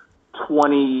the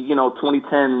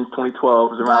 2010,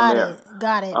 2012 was around there.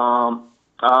 Got it.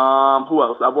 Who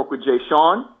else? I worked with Jay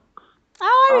Sean.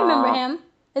 Oh, I remember him.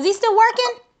 Is he still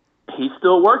working? He's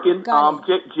still working. Got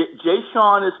it. Jay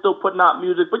Sean is still putting out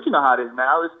music, but you know how it is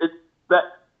now. It's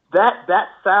that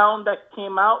sound that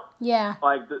came out. Yeah.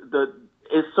 Like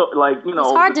it's so like it's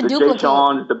hard to the duplicate. Jay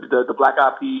Sean, the Black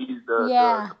Eyed Peas,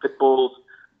 the Pitbulls.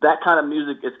 That kind of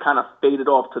music is kind of faded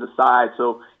off to the side.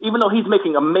 So even though he's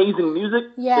making amazing music,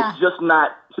 it's just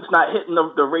not hitting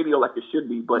the radio like it should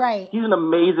be. But he's an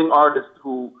amazing artist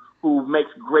who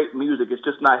makes great music. It's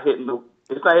just not hitting the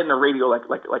radio like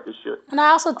it should. And I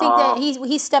also think that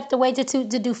he stepped away to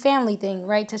do family thing,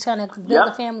 right? To try to build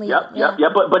a family.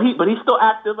 But he's still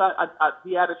active.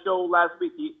 He had a show last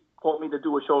week. He called me to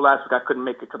do a show last week. I couldn't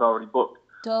make it because I already booked.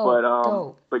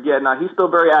 Dope. But yeah, no, he's still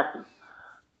very active.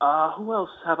 Who else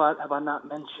have I not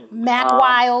mentioned? Mac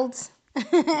Wilds.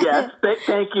 Yes,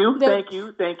 thank you,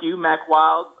 Mac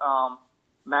Wilds.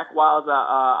 Mac Wilds.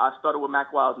 I started with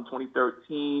Mac Wilds in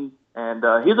 2013, and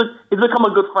he's become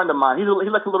a good friend of mine. He's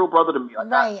like a little brother to me.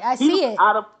 Like I see it.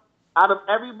 Out of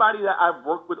everybody that I've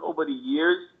worked with over the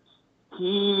years,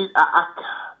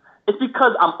 it's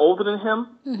because I'm older than him.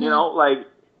 Mm-hmm. You know, like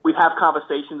we have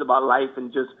conversations about life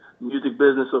and just music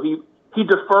business. So he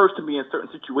defers to me in certain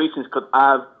situations because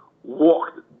I've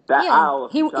walked that aisle.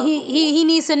 He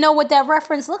needs to know what that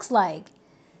reference looks like.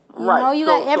 You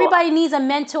know, everybody needs a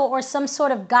mentor or some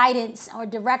sort of guidance or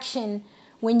direction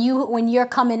when you're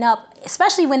coming up,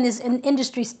 especially when this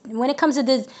industry, when it comes to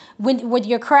this, with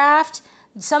your craft.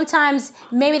 Sometimes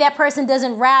maybe that person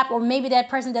doesn't rap or maybe that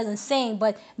person doesn't sing,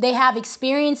 but they have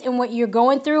experience in what you're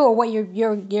going through or what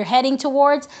you're heading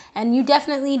towards, and you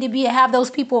definitely need to have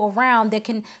those people around that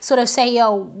can sort of say,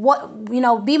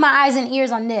 be my eyes and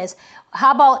ears on this.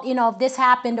 How about, if this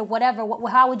happened or whatever,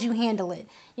 how would you handle it?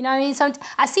 You know what I mean?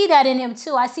 I see that in him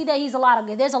too. I see that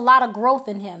there's a lot of growth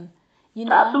in him. You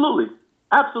know? Absolutely.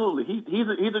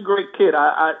 He's a great kid.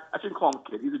 I shouldn't call him a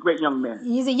kid. He's a great young man.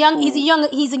 He's a young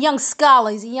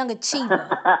scholar. He's a young achiever.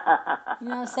 You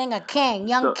know what I'm saying? A king,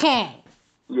 king.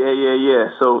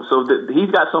 Yeah. So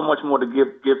he's got so much more to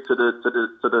give to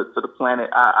the planet.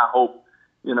 I hope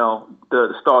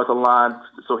the stars align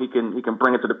so he can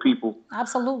bring it to the people.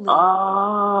 Absolutely.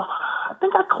 I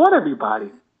think I caught everybody.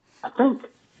 I think.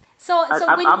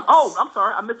 I'm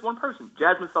sorry. I missed one person.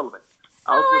 Jasmine Sullivan.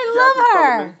 I love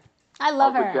her. I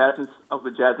love her. I was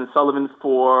with Jasmine Sullivan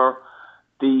for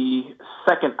the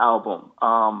second album.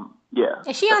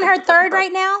 Is she on her third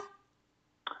right now?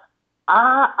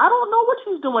 I don't know what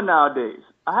she's doing nowadays.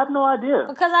 I have no idea.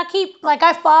 Because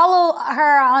I follow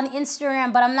her on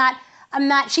Instagram, but I'm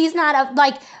not, she's not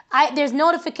there's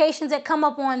notifications that come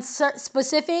up on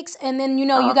specifics, and then, you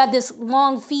got this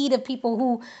long feed of people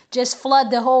who just flood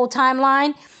the whole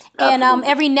timeline. And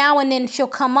every now and then she'll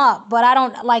come up, but I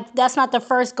don't, that's not the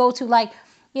first go-to,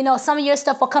 some of your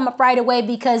stuff will come up right away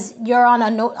because you're on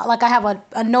I have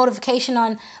a notification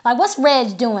on, what's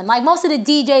Reg doing? Most of the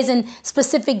DJs and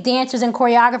specific dancers and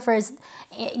choreographers,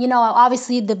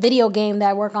 obviously the video game that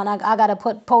I work on, I got to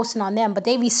put posting on them, but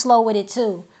they be slow with it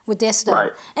too, with their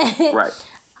stuff. Right.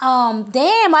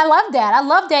 Damn, I love that. I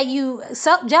love that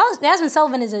Jasmine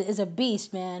Sullivan is a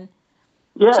beast, man.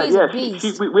 Yeah, She's a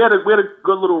beast. We had a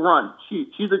good little run.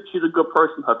 She's a good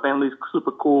person. Her family's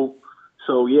super cool.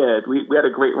 So yeah, we had a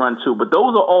great run too. But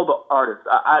those are all the artists.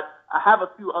 I have a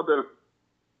few other,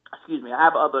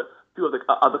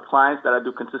 other clients that I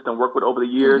do consistent work with over the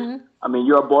years. Mm-hmm. I mean,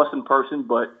 you're a Boston person,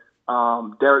 but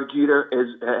Derek Jeter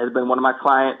has been one of my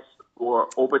clients for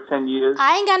over 10 years.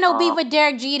 I ain't got no beef with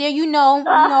Derek Jeter.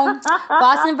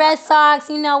 Boston Red Sox.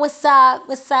 What's up?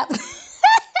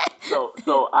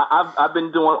 So I've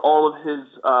been doing all of his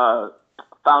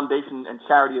foundation and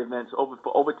charity events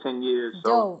for over 10 years.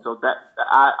 So that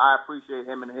I appreciate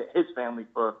him and his family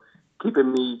for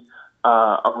keeping me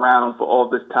around for all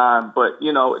this time. But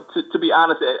to be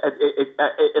honest,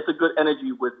 it's a good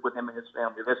energy with him and his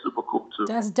family. They're super cool too.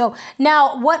 That's dope.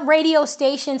 Now, what radio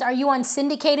stations are you on?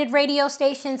 Syndicated radio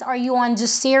stations? Are you on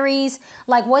just series?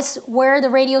 Where are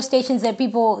the radio stations that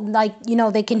people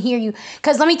they can hear you?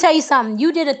 Because let me tell you something.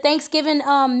 You did a Thanksgiving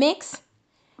mix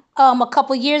a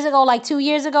couple years ago, 2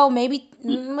 years ago, maybe.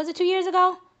 Was it 2 years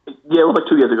ago? Yeah, it was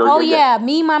 2 years ago. Oh yeah,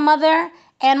 me, my mother,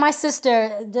 and my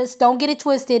sister. Just don't get it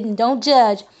twisted and don't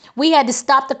judge. We had to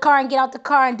stop the car and get out the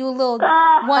car and do a little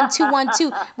 1 2 1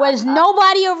 2. There's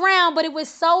nobody around, but it was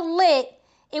so lit.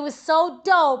 It was so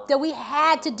dope that we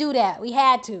had to do that. We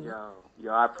had to.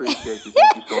 Yo, I appreciate you.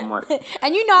 Thank you so much.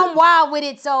 And I'm wild with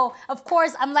it, so of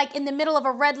course I'm in the middle of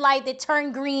a red light that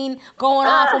turned green, going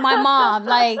off with my mom,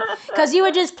 because you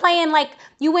were just playing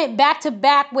you went back to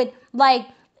back with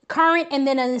current and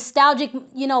then a nostalgic,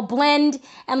 blend,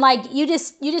 and you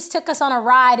just took us on a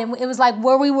ride, and it was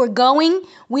where we were going.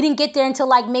 We didn't get there until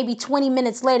maybe 20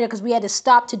 minutes later because we had to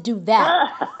stop to do that.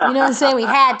 You know what I'm saying? We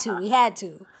had to.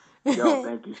 Yo,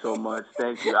 thank you so much.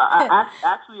 Thank you.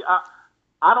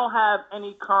 I don't have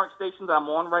any current stations I'm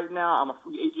on right now. I'm a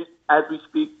free agent as we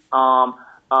speak.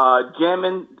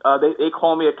 Jamming, they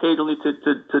call me occasionally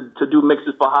to do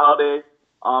mixes for holidays.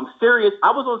 Sirius, I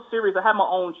was on Sirius. I had my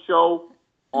own show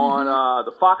on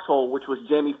the Foxhole, which was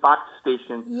Jamie Foxx's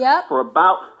station. Yep. For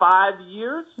about 5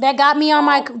 years. That got me on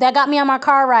my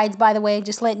car rides, by the way.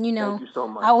 Just letting you know. Thank you so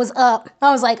much. I was up.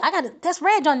 I was that's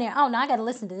Reg on there. Oh no, I got to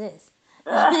listen to this.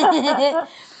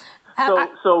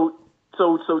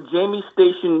 So Jamie's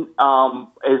station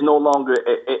is no longer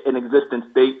in existence.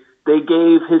 They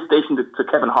gave his station to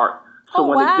Kevin Hart. So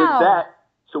when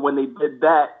they did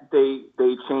that,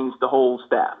 they changed the whole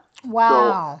staff.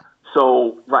 Wow.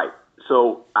 So my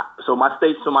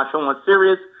show on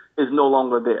Sirius is no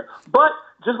longer there. But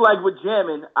just like with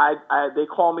jamming, they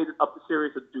call me up to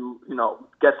Sirius to do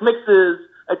guest mixes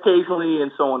occasionally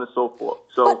and so on and so forth.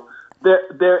 So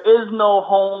there is no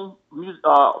home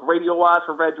radio wise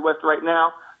for Reg West right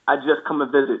now. I just come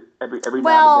and visit every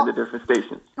now and then the different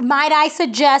stations. Might I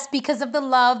suggest, because of the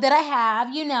love that I have,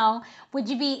 would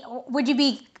you be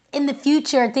in the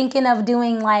future thinking of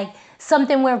doing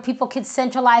something where people could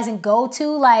centralize and go to,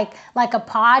 like a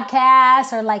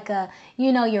podcast or a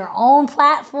your own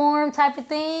platform type of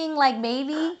thing,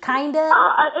 maybe kind of?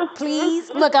 Please,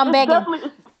 look, I'm begging.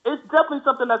 It's definitely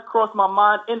something that's crossed my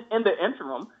mind. In the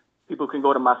interim, people can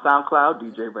go to my SoundCloud,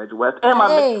 DJ Reg West, and my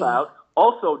Mixcloud,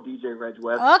 also DJ Reg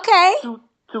West. Okay. To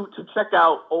check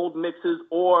out old mixes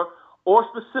or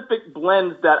specific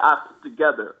blends that I put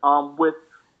together. I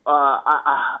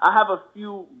have a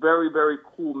few very, very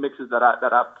cool mixes that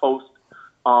I post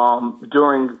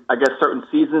during, I guess, certain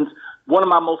seasons. One of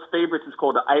my most favorites is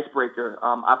called the Icebreaker.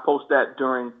 I post that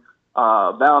during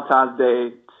Valentine's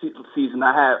Day season.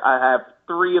 I have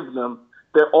 3 of them.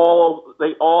 They all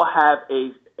have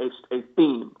a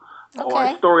theme or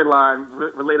a storyline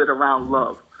related around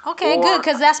love. Okay, good,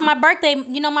 because that's my birthday.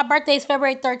 My birthday is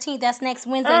February 13th. That's next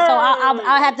Wednesday, so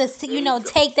I'll have to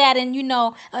take that and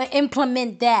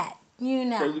implement that.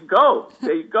 There you go.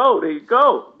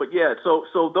 But yeah,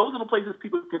 so those are the places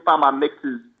people can find my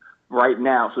mixes right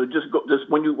now. So just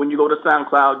when you go to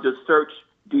SoundCloud, just search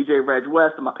DJ Reg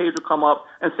West, and my page will come up.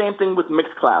 And same thing with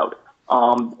Mixcloud.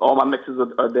 All my mixes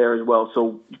are there as well,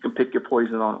 so you can pick your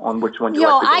poison on which one you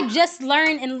Yo, like to I go. just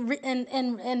learned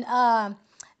and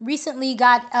recently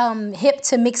got hip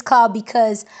to Mixcloud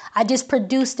because I just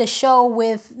produced a show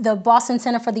with the Boston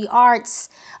Center for the Arts.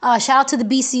 Shout out to the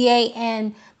BCA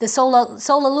and the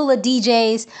Solalula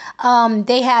DJs.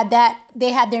 They had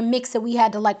their mix that we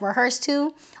had to like rehearse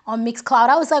to on Mixcloud.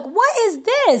 I was like, what is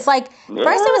this? Like first it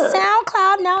was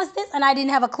SoundCloud, now it's this, and I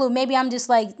didn't have a clue. Maybe I'm just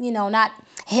like, not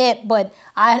hip, but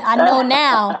I know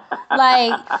now.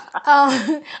 Like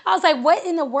I was like, what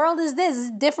in the world is this? Is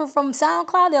it different from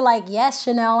SoundCloud? They're like, yes,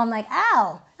 Chanel. I'm like,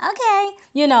 oh, okay,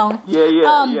 Yeah.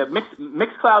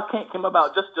 Mixcloud came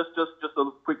about just a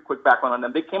quick background on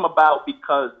them. They came about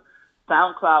because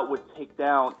SoundCloud would take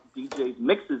down DJs'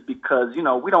 mixes because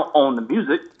we don't own the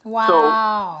music.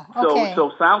 Wow.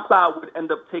 So SoundCloud would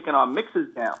end up taking our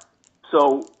mixes down.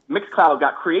 So Mixcloud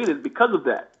got created because of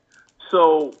that.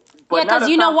 So. Yeah, because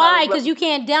you know why? Because you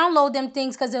can't download them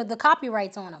things because of the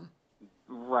copyrights on them.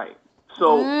 Right.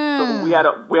 So we had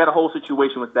a whole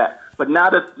situation with that. But now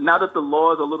that the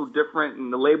laws are a little different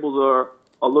and the labels are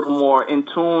a little more in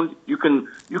tune, you can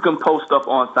post stuff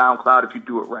on SoundCloud if you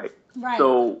do it right. Right.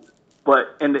 So,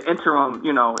 but in the interim,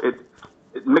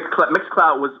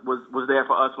 Mixcloud was there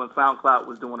for us when SoundCloud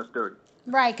was doing us dirty.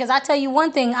 Right, because I tell you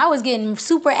one thing, I was getting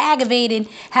super aggravated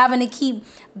having to keep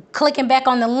clicking back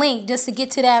on the link just to get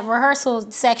to that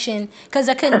rehearsal section because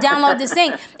I couldn't download this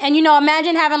thing. And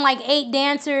imagine having like 8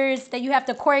 dancers that you have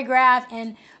to choreograph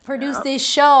and produce this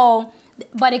show,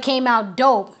 but it came out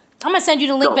dope. I'm gonna send you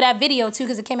the link for that video too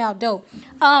because it came out dope.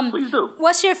 Please do.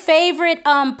 What's your favorite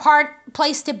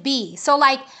place to be? So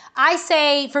like I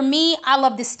say, for me, I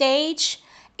love the stage.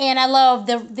 And I love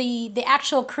the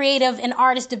actual creative and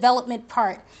artist development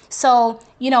part. So,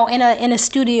 in a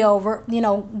studio,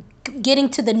 getting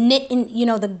to the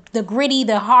the gritty,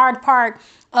 the hard part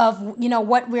of,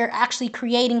 what we're actually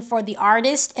creating for the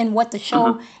artist and what the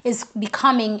show is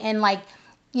becoming, and like,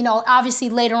 obviously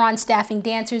later on staffing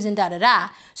dancers and da-da-da.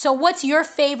 So what's your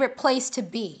favorite place to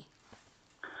be?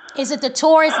 Is it the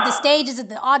tour? Is it the stage? Is it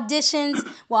the auditions?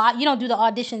 Well, you don't do the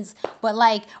auditions, but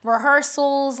like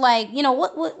rehearsals, like,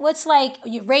 what's like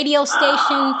your radio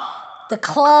station, the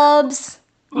clubs,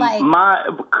 like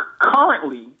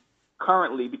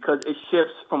currently because it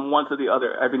shifts from one to the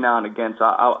other every now and again. So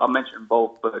I'll mention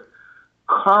both, but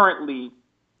currently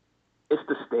it's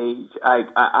the stage.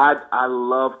 I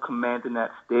love commanding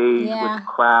that stage with the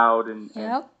crowd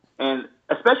and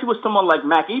especially with someone like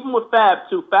Mac, even with Fab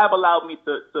too. Fab allowed me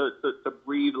to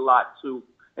breathe a lot too,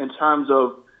 in terms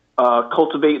of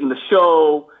cultivating the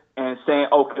show and saying,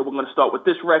 okay, we're going to start with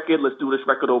this record. Let's do this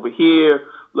record over here.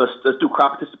 Let's do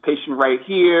crowd participation right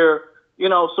here.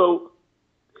 So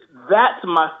that's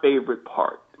my favorite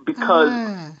part because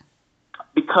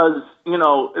between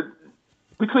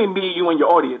me, you, and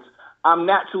your audience, I'm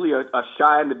naturally a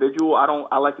shy individual.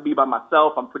 I like to be by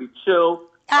myself. I'm pretty chill.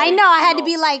 I know. I had to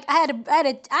be like, I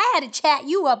had to chat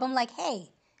you up. I'm like, hey,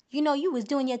 you was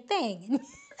doing your thing.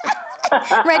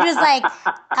 Reg was like,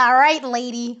 all right,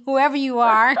 lady, whoever you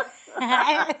are.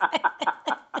 Reg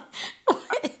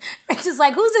was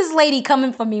like, who's this lady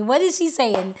coming for me? What is she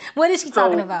saying? What is she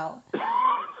talking about?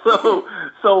 So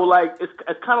like, it's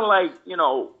kind of like,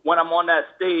 when I'm on that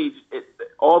stage,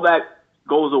 all that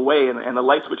goes away and the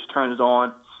light switch turns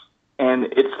on,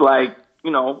 and it's like,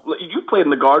 you played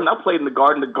in the Garden. I played in the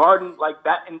Garden. The Garden, like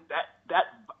that, and that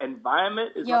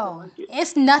environment is nothing like it.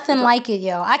 It's nothing like it,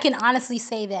 yo. I can honestly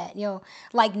say that, yo.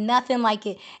 Like nothing like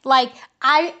it. Like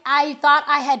I thought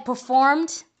I had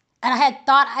performed, and I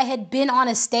thought I had been on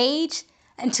a stage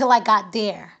until I got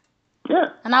there. Yeah.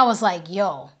 And I was like,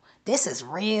 yo, this is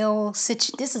real.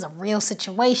 This is a real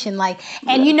situation. Like,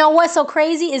 and you know what's so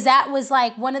crazy is that was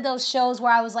like one of those shows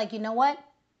where I was like, you know what?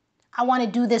 I want to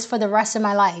do this for the rest of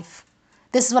my life.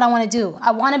 This is what I want to do.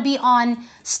 I want to be on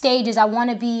stages. I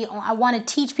want to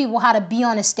teach people how to be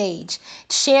on a stage,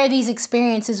 share these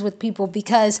experiences with people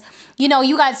because, you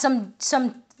got some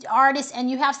artists and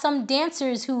you have some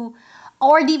dancers who,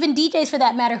 or even DJs for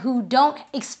that matter, who don't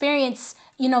experience,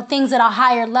 things at a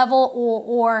higher level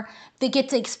or they get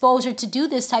the exposure to do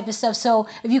this type of stuff. So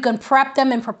if you can prep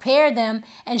them and prepare them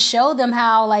and show them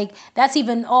how, like, that's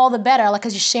even all the better, like,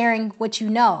 because you're sharing what you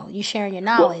know. You're sharing your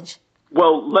knowledge.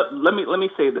 Well, let me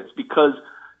say this because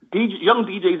young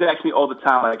DJs ask me all the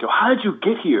time, like, yo, how did you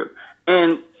get here?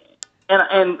 And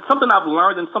something I've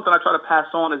learned and something I try to pass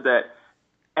on is that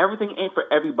everything ain't for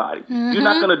everybody. Mm-hmm. You're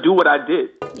not gonna do what I did.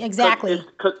 Exactly.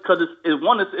 Because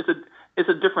it's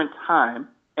a different time,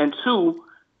 and two,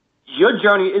 your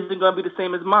journey isn't going to be the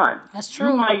same as mine. That's true.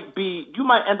 You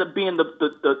might end up being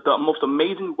the most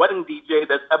amazing wedding DJ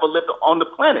that's ever lived on the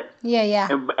planet. Yeah.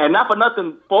 And not for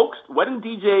nothing, folks, wedding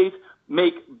DJs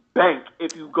make bank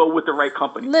if you go with the right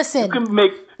company. Listen. You can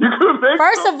make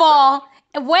First of all,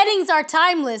 weddings are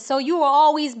timeless, so you will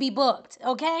always be booked,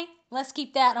 okay? Let's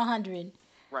keep that 100.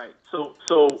 Right. So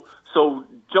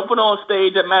jumping on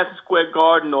stage at Madison Square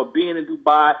Garden or being in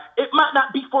Dubai, it might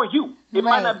not be for you. It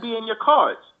might not be in your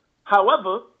cards.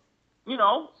 However, you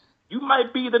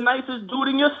might be the nicest dude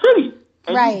in your city,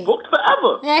 and you booked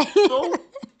forever. So,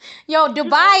 yo,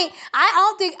 Dubai, I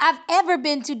don't think I've ever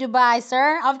been to Dubai,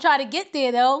 sir. I'm trying to get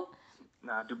there, though.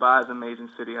 Nah, Dubai is an amazing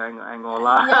city. I ain't gonna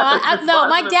lie. No,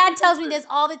 my dad tells me this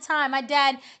all the time. My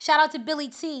dad, shout out to Billy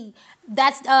T.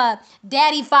 That's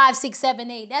Daddy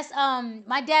 5678. That's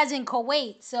my dad's in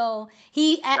Kuwait, so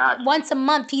once a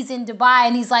month he's in Dubai,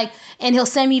 and he's like, and he'll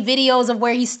send me videos of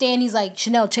where he's staying. He's like,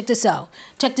 Chanel, check this out.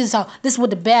 This is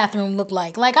what the bathroom looked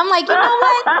like. Like, I'm like, you know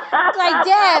what? Like,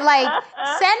 Dad, like,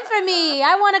 send for me.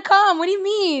 I want to come. What do you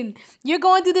mean? You're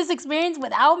going through this experience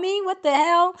without me? What the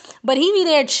hell? But he be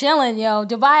there chilling, yo.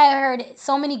 Dubai, I heard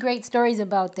so many great stories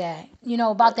about that.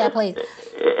 About that place.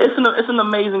 It's an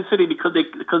amazing city because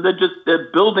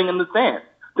they're building in the sand.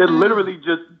 They're literally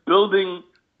just building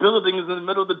buildings in the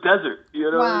middle of the desert. You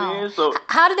know what I mean? So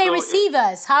how do they receive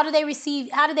us? How do they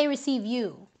receive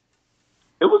you?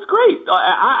 It was great.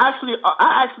 I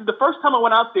actually the first time I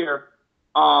went out there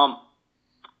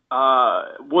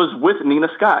was with Nina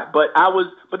Sky, but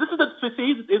this is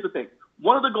here's the thing.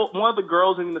 One of the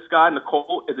girls in Nina Sky,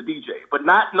 Nicole, is a DJ, but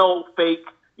not no fake,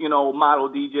 model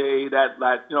DJ that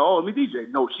let me DJ.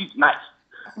 No, she's nice.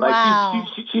 Like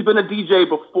she's been a DJ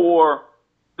before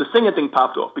the singing thing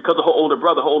popped off because of her older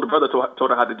brother. Her older brother taught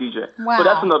her how to DJ. Wow. But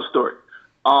that's another story.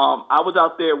 I was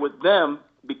out there with them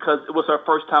because it was her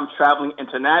first time traveling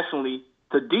internationally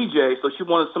to DJ, so she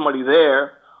wanted somebody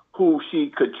there who she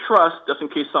could trust just in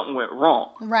case something went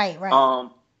wrong. Right.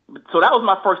 So that was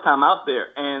my first time out there,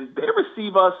 and they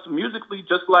receive us musically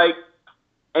just like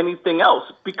anything else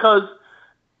because,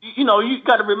 you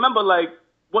got to remember, like,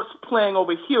 what's playing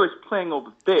over here is playing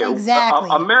over there. Exactly.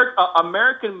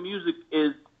 American music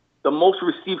is the most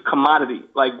received commodity.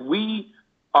 Like, we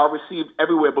are received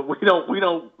everywhere, but we don't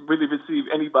really receive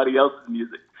anybody else's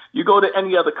music. You go to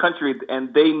any other country,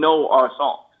 and they know our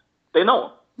songs. They know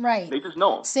them. Right. They just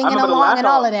know them. Singing along and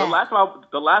all of that.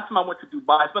 The last time I went to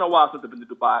Dubai, it's been a while since I've been to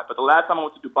Dubai, but the last time I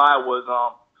went to Dubai was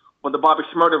when the Bobby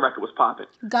Shmurda record was popping.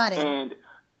 Got it.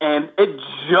 And it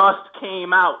just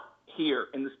came out here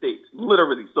in the States,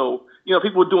 literally. So,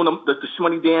 people were doing the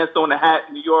Shmoney dance, throwing the hat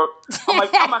in New York. I'm like,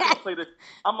 I'm not going to play this.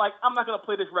 I'm not going to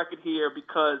play this record here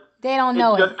because they don't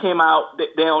know it. Just came out.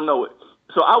 They don't know it.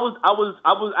 So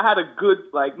I had a good,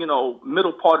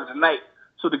 middle part of the night.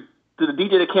 So the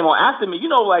DJ that came on after me,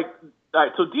 all right,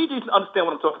 so DJs understand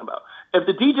what I'm talking about. If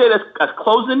the DJ that's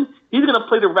closing, he's going to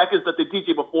play the records that the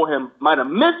DJ before him might have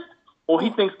missed, or he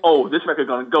thinks, oh, this record's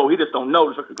going to go. He just don't know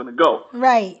this record's going to go.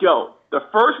 Right. Yo, the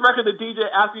first record the DJ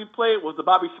after he played was the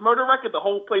Bobby Shmurda record. The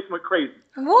whole place went crazy.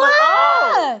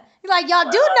 What? Like, y'all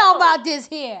do know about this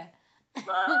here.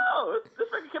 Oh, this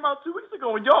record came out 2 weeks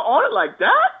ago, and y'all on it like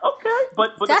that? Okay.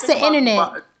 But that's the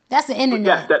internet. That's the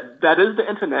internet. Yeah, that is the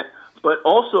internet. But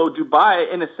also,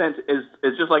 Dubai, in a sense, is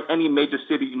just like any major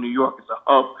city in New York. It's a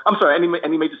hub. I'm sorry,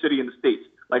 any major city in the States,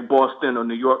 like Boston or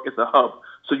New York, it's a hub.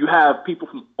 So you have people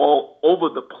from all over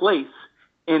the place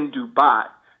in Dubai.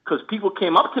 Because people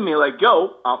came up to me like,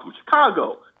 yo, I'm from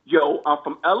Chicago. Yo, I'm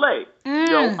from L.A.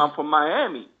 Yo, I'm from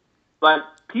Miami. Like,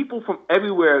 people from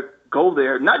everywhere go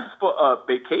there, not just for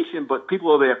vacation, but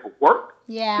people are there for work.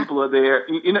 Yeah. People are there,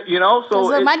 So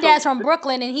look, my dad's from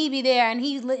Brooklyn, and he be there, and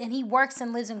he works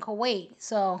and lives in Kuwait.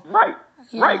 So right.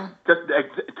 Just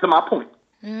to my point.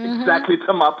 Mm-hmm. Exactly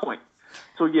to my point.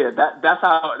 So yeah, that's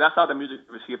how the music is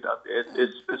received out there.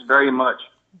 It's very much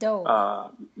dope.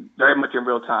 Very much in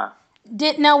real time.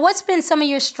 Now, what's been some of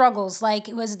your struggles? Like,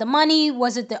 was it the money?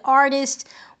 Was it the artist?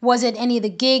 Was it any of the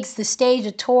gigs, the stage,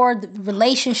 the tour, the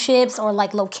relationships, or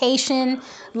like location?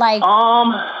 Like,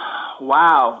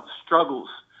 wow, struggles.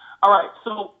 All right,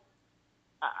 so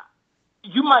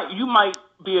you might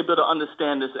be able to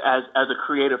understand this as a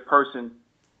creative person.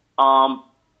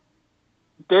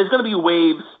 There's going to be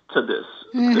waves to this,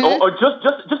 or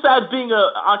just as being an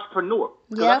entrepreneur.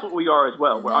 Because that's what we are as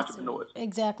well. We're entrepreneurs.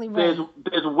 Exactly right.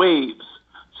 There's waves.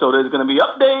 So there's going to be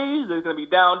up days. There's going to be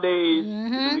down days.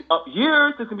 There's going to be up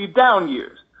years. There's going to be down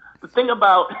years. The thing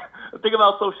about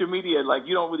social media, like,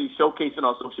 you don't really showcase it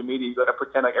on social media. You got to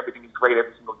pretend like everything is great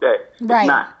every single day. Right. It's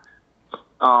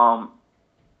not.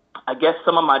 I guess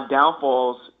some of my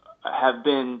downfalls have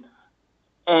been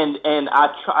and I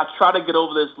try to get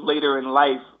over this later in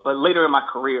life, later in my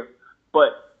career,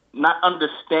 but not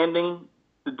understanding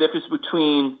the difference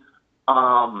between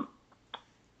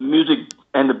music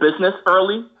and the business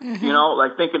early. Mm-hmm. You know,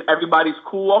 like thinking everybody's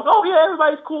cool. Oh yeah,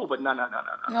 everybody's cool, but no.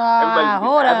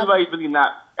 Everybody's really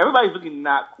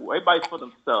not cool. Everybody's for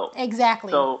themselves.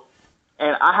 Exactly. So,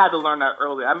 and I had to learn that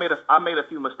early. I made a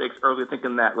few mistakes early,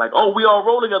 thinking that like, oh, we all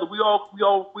roll together. We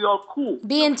all cool.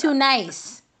 Being too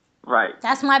nice. Right.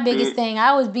 That's my biggest thing.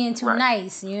 I was being too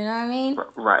nice. You know what I mean?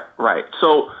 Right.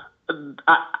 So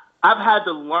I've had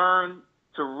to learn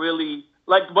to really,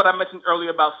 like what I mentioned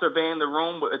earlier about surveying the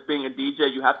room. As being a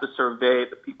DJ, you have to survey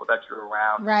the people that you're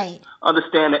around. Right.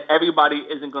 Understand that everybody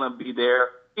isn't going to be there.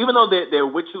 Even though they're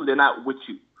with you, they're not with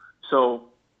you. So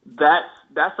that's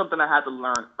something I had to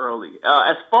learn early.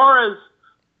 As far as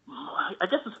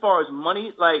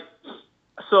money, like,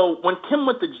 so when Kim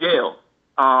went to jail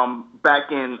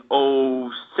back in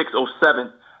 06,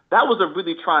 07, that was a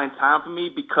really trying time for me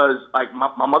because like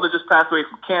my mother just passed away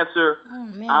from cancer. Oh,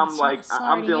 man,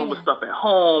 I'm dealing with stuff at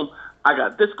home. I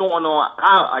got this going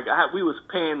on. We was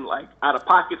paying like out of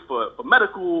pocket for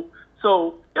medical,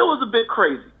 so it was a bit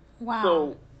crazy.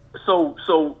 Wow.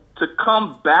 So to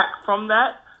come back from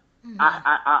that,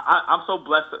 I'm so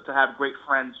blessed to have great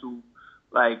friends who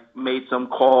like made some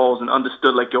calls and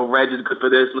understood like, yo, Reg is good for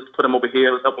this. Let's put him over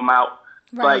here. Let's help him out.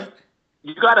 Right. Like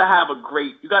you gotta have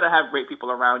great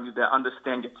people around you that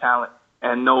understand your talent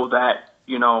and know that,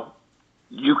 you know,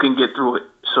 you can get through it.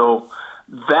 So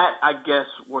that, I guess,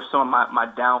 were some of my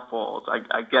downfalls.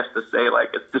 I guess to say, like,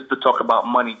 it's just to talk about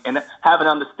money and have an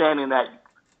understanding that,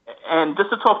 and just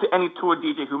to talk to any tour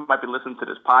DJ who might be listening to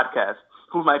this podcast,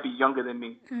 who might be younger than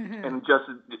me and just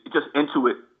into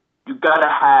it, you gotta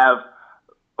have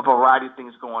a variety of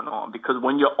things going on because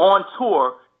when you're on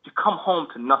tour, you come home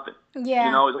to nothing. Yeah,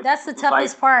 you know, like, that's the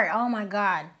toughest part. Oh my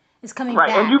God, it's coming right.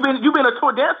 back. And you've been a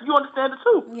tour dancer, you understand it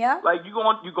too. Yeah. Like you go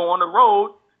on the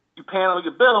road, you paying all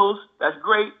your bills. That's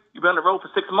great. You've been on the road for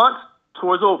 6 months.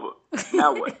 Tour's over.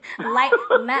 Now what?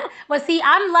 But see,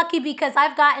 I'm lucky because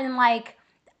I've gotten like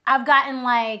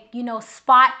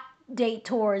spot date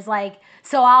tours. Like,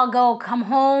 so I'll come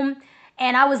home.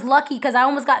 And I was lucky because I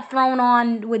almost got thrown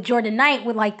on with Jordan Knight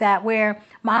with like that, where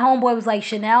my homeboy was like,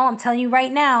 Chanel, I'm telling you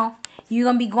right now, you're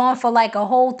going to be gone for like a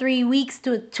whole 3 weeks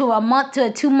to a month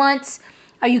to 2 months.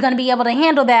 Are you going to be able to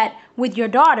handle that with your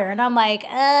daughter? And I'm like,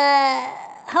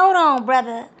 hold on,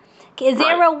 brother. Is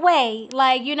there a way?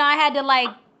 Like, you know, I had to like,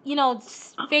 you know,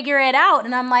 figure it out.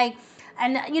 And I'm like,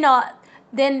 and, you know,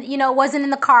 then, you know, it wasn't in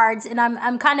the cards. And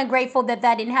I'm kind of grateful that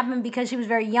didn't happen because she was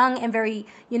very young and very,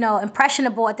 you know,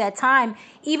 impressionable at that time.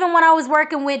 Even when I was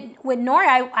working with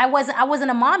Nori, I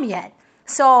wasn't a mom yet.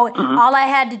 So all I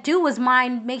had to do was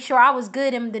make sure I was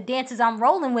good and the dances I'm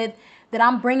rolling with that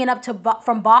I'm bringing up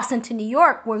from Boston to New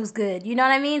York was good. You know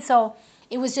what I mean? So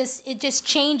it just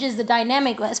changes the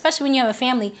dynamic, especially when you have a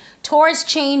family. Tours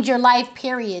change your life,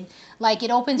 period. Like,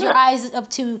 it opens your eyes up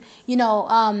to, you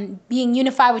know, being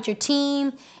unified with your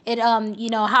team. It, you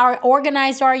know, how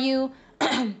organized are you?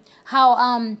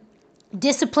 How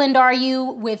disciplined are you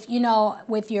with, you know,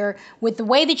 with the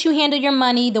way that you handle your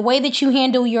money, the way that you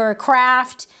handle your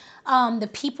craft, the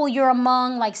people you're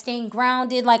among, like staying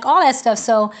grounded, like all that stuff.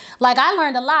 So, like, I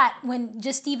learned a lot when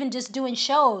just doing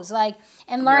shows, like,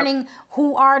 and learning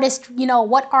who artists, you know,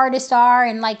 what artists are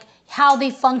and like how they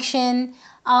function.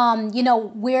 You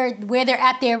know, where they're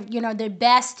at their, you know, their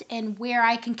best and where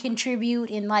I can contribute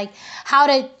and like how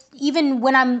to, even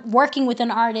when I'm working with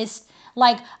an artist,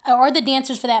 like, or the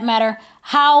dancers for that matter,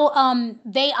 how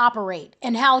they operate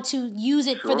and how to use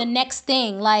it for the next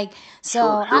thing. Like, so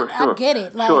I get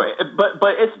it. Like,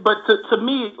 but to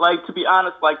me, like, to be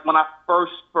honest, like when I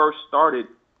first started,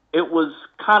 it was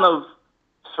kind of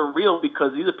surreal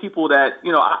because these are people that,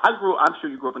 you know, I'm sure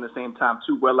you grew up in the same time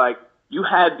too, where like you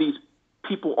had these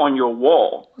people on your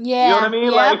wall. Yeah. You know what I mean?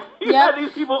 Yep. Like you had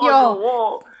these people on your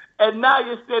wall and now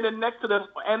you're standing next to them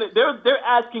and they're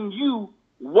asking you,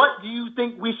 what do you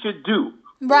think we should do?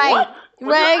 Right.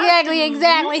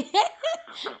 Exactly.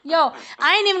 Yo,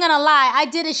 I ain't even gonna lie. I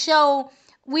did a show.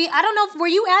 I don't know, were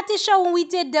you at this show when we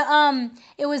did the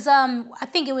it was I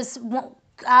think it was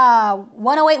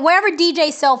 108, wherever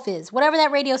DJ Self is, whatever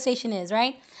that radio station is,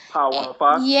 right? Power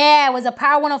 105? Yeah, it was a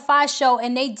Power 105 show,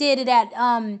 and they did it at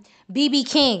BB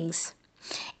King's.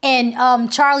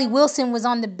 And Charlie Wilson was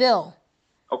on the bill.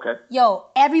 Okay. Yo,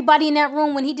 everybody in that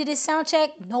room, when he did his sound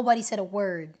check, nobody said a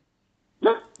word.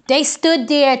 Yeah. They stood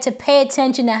there to pay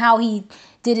attention to how he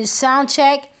did his sound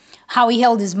check, how he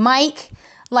held his mic,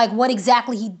 like what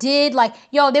exactly he did. Like,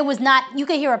 yo, there was not, you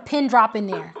could hear a pin drop in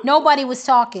there. Nobody was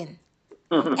talking.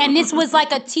 And this was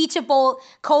like a teachable,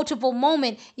 coachable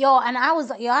moment. Yo, and I was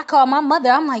like, I called my mother.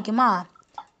 I'm like, Ma,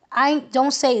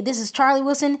 don't say this is Charlie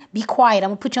Wilson. Be quiet.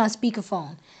 I'm gonna put you on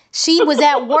speakerphone. She was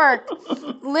at work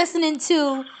listening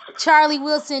to Charlie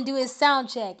Wilson do his sound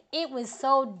check. It was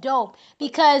so dope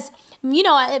because,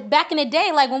 back in the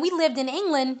day, like when we lived in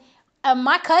England,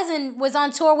 my cousin was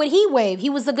on tour with Heatwave. He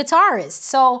was the guitarist.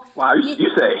 So wow, you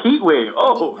said Heatwave.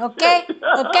 Oh, okay.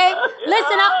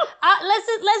 Listen,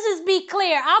 let's just be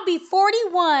clear. I'll be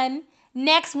 41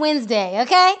 next Wednesday.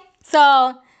 Okay,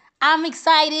 so I'm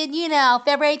excited.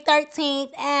 February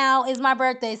 13th is my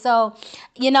birthday. So,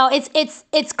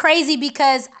 it's crazy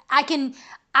because I can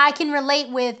relate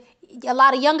with a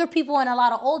lot of younger people and a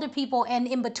lot of older people and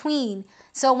in between.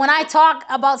 So when I talk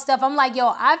about stuff, I'm like, yo,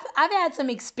 I've had some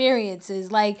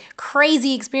experiences, like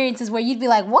crazy experiences where you'd be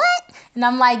like, what? And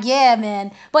I'm like, yeah,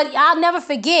 man. But I'll never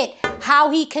forget how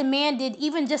he commanded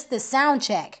even just the sound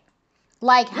check,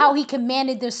 like how he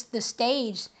commanded the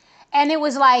stage. And it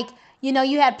was like,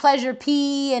 you had Pleasure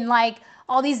P and like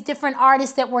all these different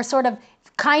artists that were sort of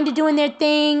kind of doing their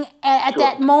thing at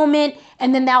that moment,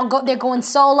 and then they're going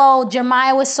solo.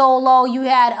 Jeremiah was solo. You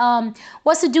had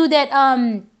what's the dude that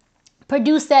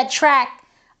produced that track?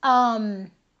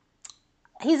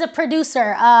 He's a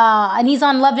producer, and he's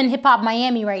on Love and Hip Hop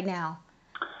Miami right now.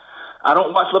 I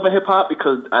don't watch Love and Hip Hop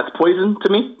because that's poison to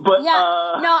me. But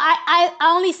yeah, no, I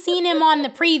only seen him on the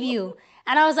preview,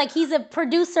 and I was like, he's a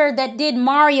producer that did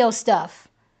Mario stuff.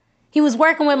 He was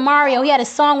working with Mario. He had a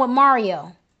song with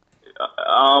Mario.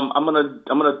 I'm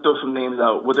gonna throw some names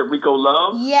out. Was it Rico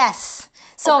Love? Yes.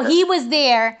 So Okay. he was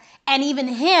there, and even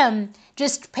him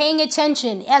just paying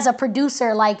attention as a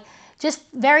producer, like just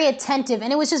very attentive,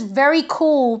 and it was just very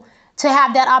cool to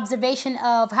have that observation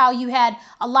of how you had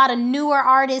a lot of newer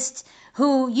artists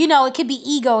who, it could be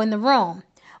ego in the room,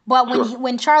 but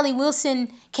when Charlie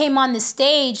Wilson came on the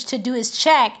stage to do his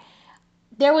check,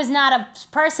 there was not a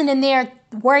person in there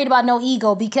worried about no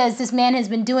ego because this man has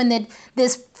been doing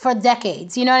this for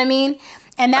decades. You know what I mean?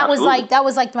 And that Absolutely.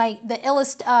 was like the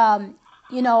illest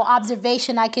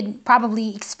observation I could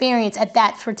probably experience at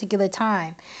that particular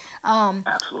time.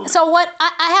 Absolutely. So what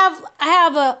I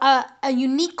have a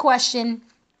unique question.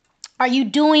 Are you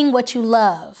doing what you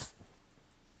love?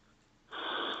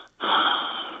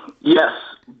 Yes,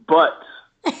 but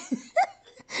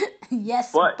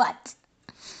Yes, But- but.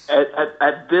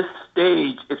 at this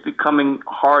stage, it's becoming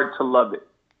hard to love it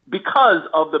because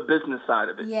of the business side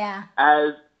of it. Yeah.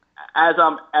 As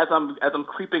I'm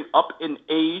creeping up in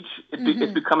age,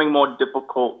 it's becoming more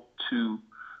difficult to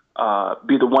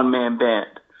be the one man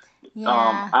band.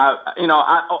 Yeah.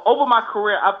 Over my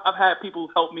career, I've had people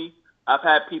help me. I've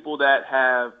had people that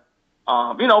have,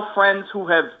 friends who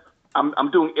have.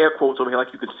 I'm doing air quotes over here,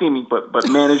 like you could see me, but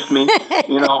managed me.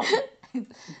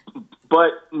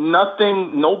 But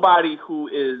nobody who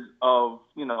is of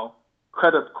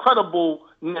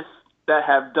credibleness that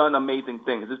have done amazing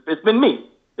things. It's been me.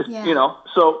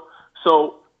 So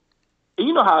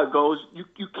you know how it goes.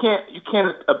 You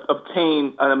can't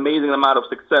obtain an amazing amount of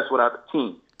success without a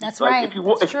team. That's like right.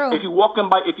 That's true. If you're walking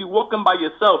by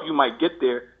yourself, you might get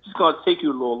there. It's just gonna take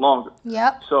you a little longer.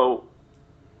 Yep. So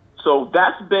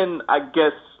that's been, I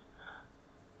guess,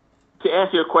 to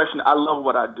answer your question, I love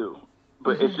what I do,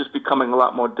 but it's just becoming a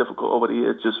lot more difficult over the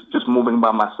years, just moving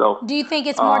by myself. Do you think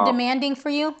it's more demanding for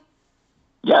you?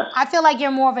 Yes. I feel like you're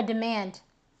more of a demand.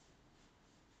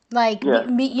 Like, Yeah.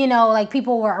 like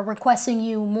people are requesting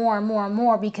you more and more and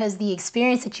more because the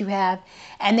experience that you have,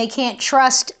 and they can't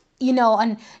trust,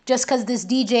 and just because this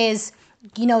DJ is,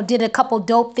 did a couple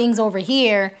dope things over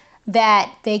here, that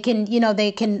they can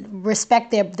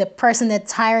respect the person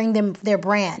that's hiring them, their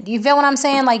brand. You feel what I'm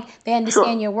saying? Like they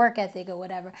understand your work ethic or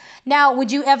whatever. Now,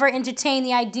 would you ever entertain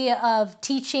the idea of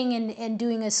teaching and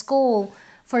doing a school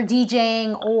for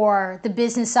DJing or the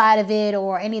business side of it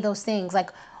or any of those things?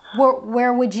 Like,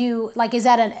 where would you, like, is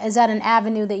that an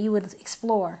avenue that you would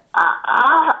explore?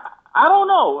 I don't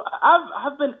know.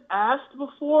 I've been asked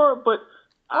before, but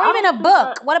or even a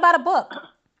book. What about a book?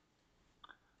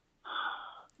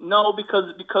 No,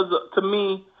 because to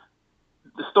me,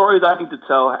 the stories I need to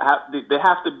tell they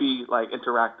have to be like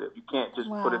interactive. You can't just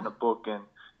put it in a book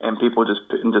and people just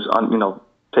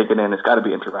take it in. It's got to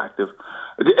be interactive.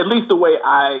 At least the way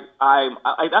I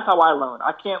that's how I learn.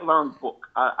 I can't learn book.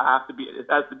 It has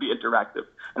to be interactive,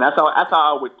 and that's how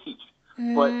I would teach.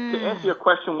 But to answer your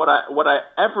question, what I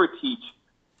ever teach,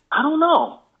 I don't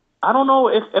know. I don't know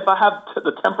if I have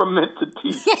the temperament to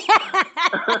teach.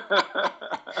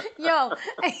 Yo.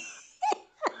 I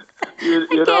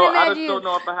just don't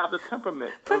know if I have the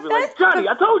temperament. I'll be like, Johnny,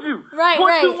 I told you. Right,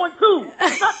 1, 2, 1, 2.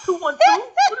 It's not 2, 1, 2.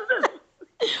 What is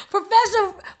this?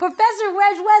 Professor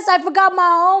Reg West, I forgot my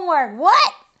homework.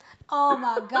 What? Oh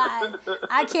my God,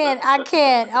 I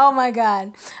can't. Oh my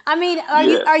God. I mean,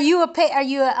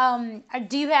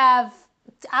 do you have?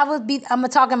 I'm gonna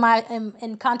talk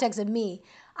in context of me.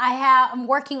 I'm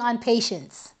working on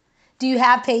patience. Do you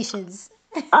have patience?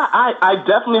 I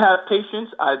definitely have patience.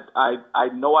 I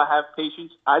know I have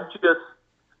patience. I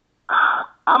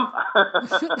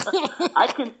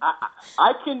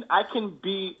can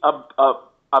be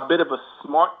a bit of a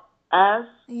smart ass.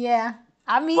 Yeah,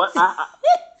 I mean,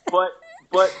 but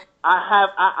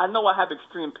I know I have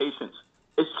extreme patience.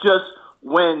 It's just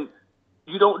when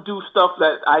you don't do stuff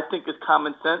that I think is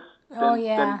common sense,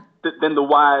 then the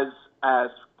wise ass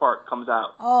part comes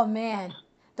out. Oh man,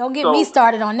 don't get me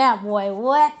started on that, boy.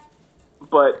 What?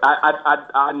 But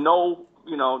I know,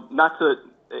 not to.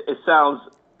 It sounds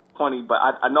funny, but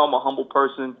I know I'm a humble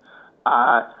person.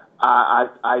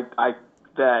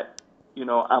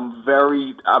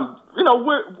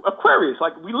 We're Aquarius.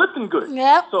 Like, we listen good.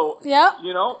 Yep. So, yep.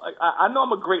 I know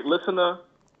I'm a great listener,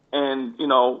 and,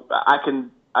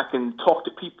 I can talk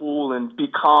to people and be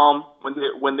calm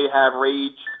when they have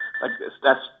rage. Like,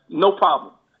 that's no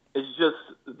problem. It's just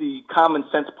the common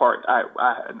sense part.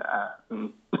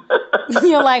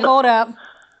 You're like, hold up.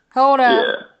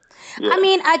 Yeah. I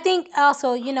mean, I think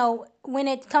also, when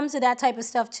it comes to that type of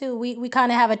stuff too, we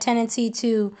kind of have a tendency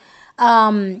to,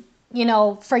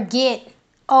 forget,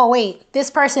 oh, wait, this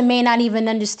person may not even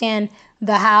understand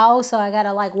the how, so I got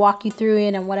to like walk you through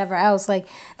it and whatever else. Like,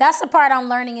 that's the part I'm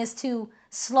learning, is to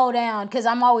slow down, because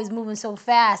I'm always moving so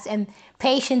fast, and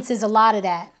patience is a lot of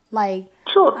that. Like,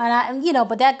 sure. And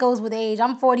but that goes with age.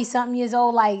 I'm 40 something years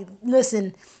old. Like,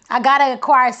 listen, I gotta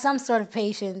acquire some sort of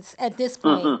patience at this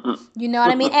point. You know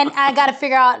what I mean? And I gotta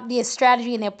figure out the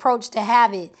strategy and the approach to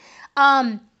have it.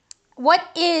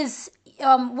 Where's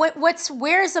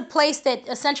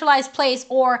a centralized place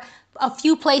or a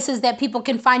few places that people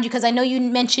can find you? Because I know you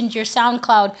mentioned your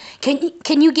SoundCloud.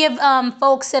 Can you give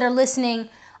folks that are listening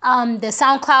the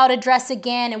SoundCloud address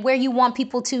again, and where you want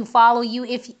people to follow you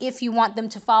if you want them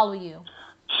to follow you?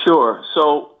 Sure.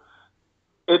 So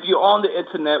if you're on the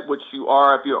internet, which you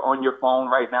are, if you're on your phone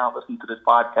right now listening to this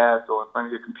podcast or in front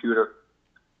of your computer,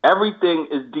 everything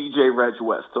is DJ Reg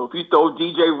West. So if you throw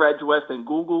DJ Reg West in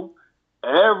Google,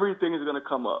 everything is going to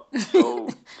come up.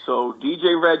 So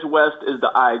DJ Reg West is the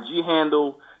IG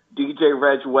handle. DJ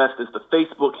Reg West is the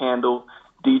Facebook handle.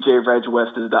 DJ Reg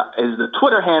West is the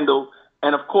Twitter handle.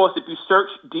 And of course, if you search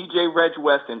DJ Reg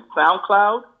West in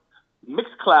SoundCloud,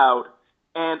 Mixcloud,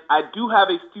 and I do have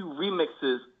a few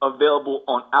remixes available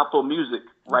on Apple Music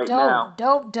right now.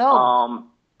 Dope.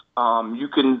 You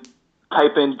can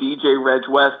type in DJ Reg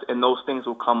West, and those things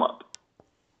will come up.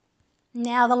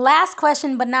 Now, the last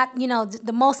question, but not,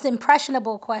 the most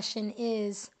impressionable question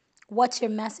is, what's your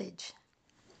message?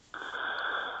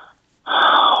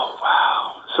 Oh,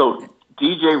 wow. So,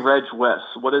 DJ Reg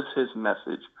West, what is his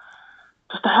message?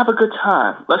 Just to have a good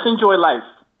time. Let's enjoy life,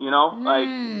 Like,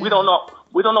 we don't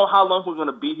know how long we're going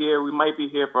to be here. We might be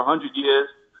here for 100 years.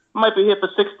 We might be here for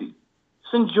 60.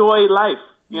 Just enjoy life.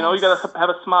 You got to have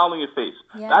a smile on your face.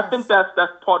 Yes. I think that's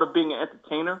part of being an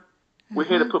entertainer. We're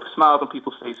here to put smiles on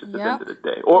people's faces at the end of the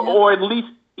day, or at least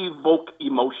evoke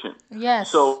emotion. Yes.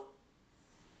 So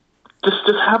just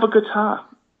have a good time.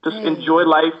 Just enjoy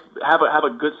life. Have a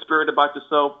good spirit about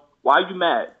yourself. Why are you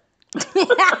mad?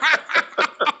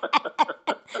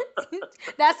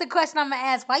 That's the question I'm gonna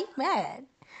ask. Why you mad?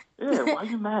 Yeah, why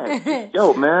you mad?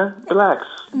 Yo, man, relax.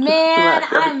 Man,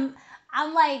 relax.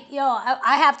 I'm like,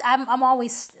 I'm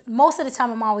always, most of the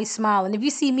time I'm always smiling. If you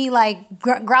see me like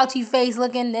grouchy face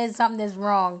looking, there's something that's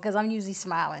wrong, because I'm usually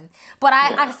smiling. But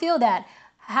I feel that.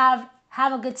 Have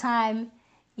a good time,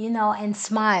 and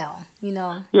smile,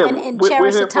 Yeah, and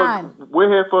cherish the time. We're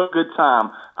here for a good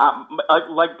time.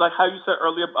 Like how you said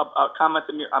earlier,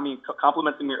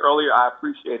 complimenting me earlier, I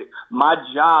appreciate it. My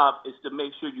job is to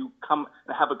make sure you come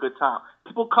and have a good time.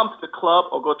 People come to the club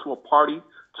or go to a party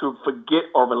to forget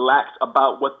or relax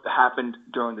about what happened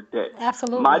during the day.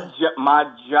 Absolutely. My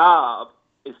job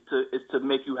is to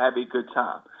make you have a good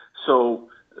time. So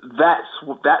that's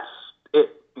it.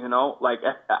 Like,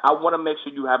 I want to make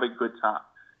sure you have a good time.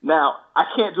 Now, I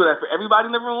can't do that for everybody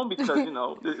in the room, because there's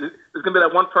gonna be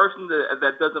that one person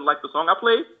that doesn't like the song I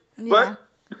played. Yeah.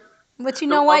 But you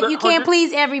know what? You can't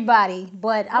please everybody.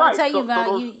 But I'll tell you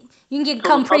about you can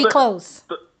come pretty close.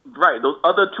 Those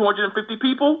other 250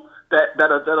 people that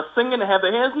are singing and have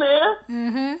their hands in the air.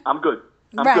 Mm-hmm. I'm good.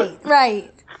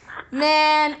 Right.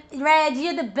 Man, Reg,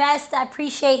 you're the best. I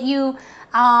appreciate you.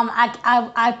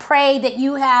 I pray that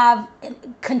you have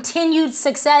continued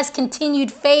success,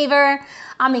 continued favor.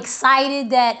 I'm excited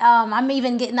that I'm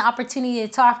even getting the opportunity to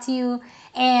talk to you.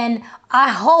 And I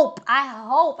hope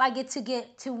I get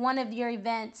to one of your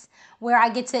events where I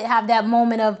get to have that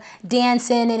moment of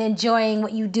dancing and enjoying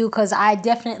what you do, because I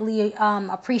definitely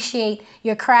appreciate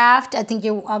your craft. I think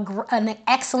you're an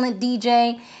excellent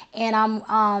DJ, and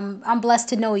I'm blessed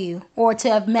to know you or to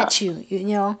have met you. You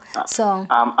know, so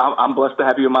I'm blessed to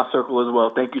have you in my circle as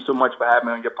well. Thank you so much for having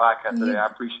me on your podcast today. I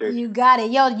appreciate it. You got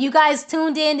it. Yo, you guys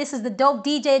tuned in. This is the Dope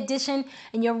DJ edition,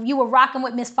 and you were rocking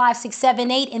with Miss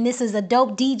 5678, and this is the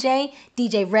Dope DJ,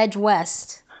 DJ Reg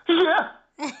West. Yeah.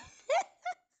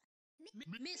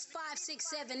 Miss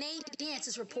 5678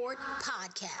 Dancers Report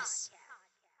Podcast.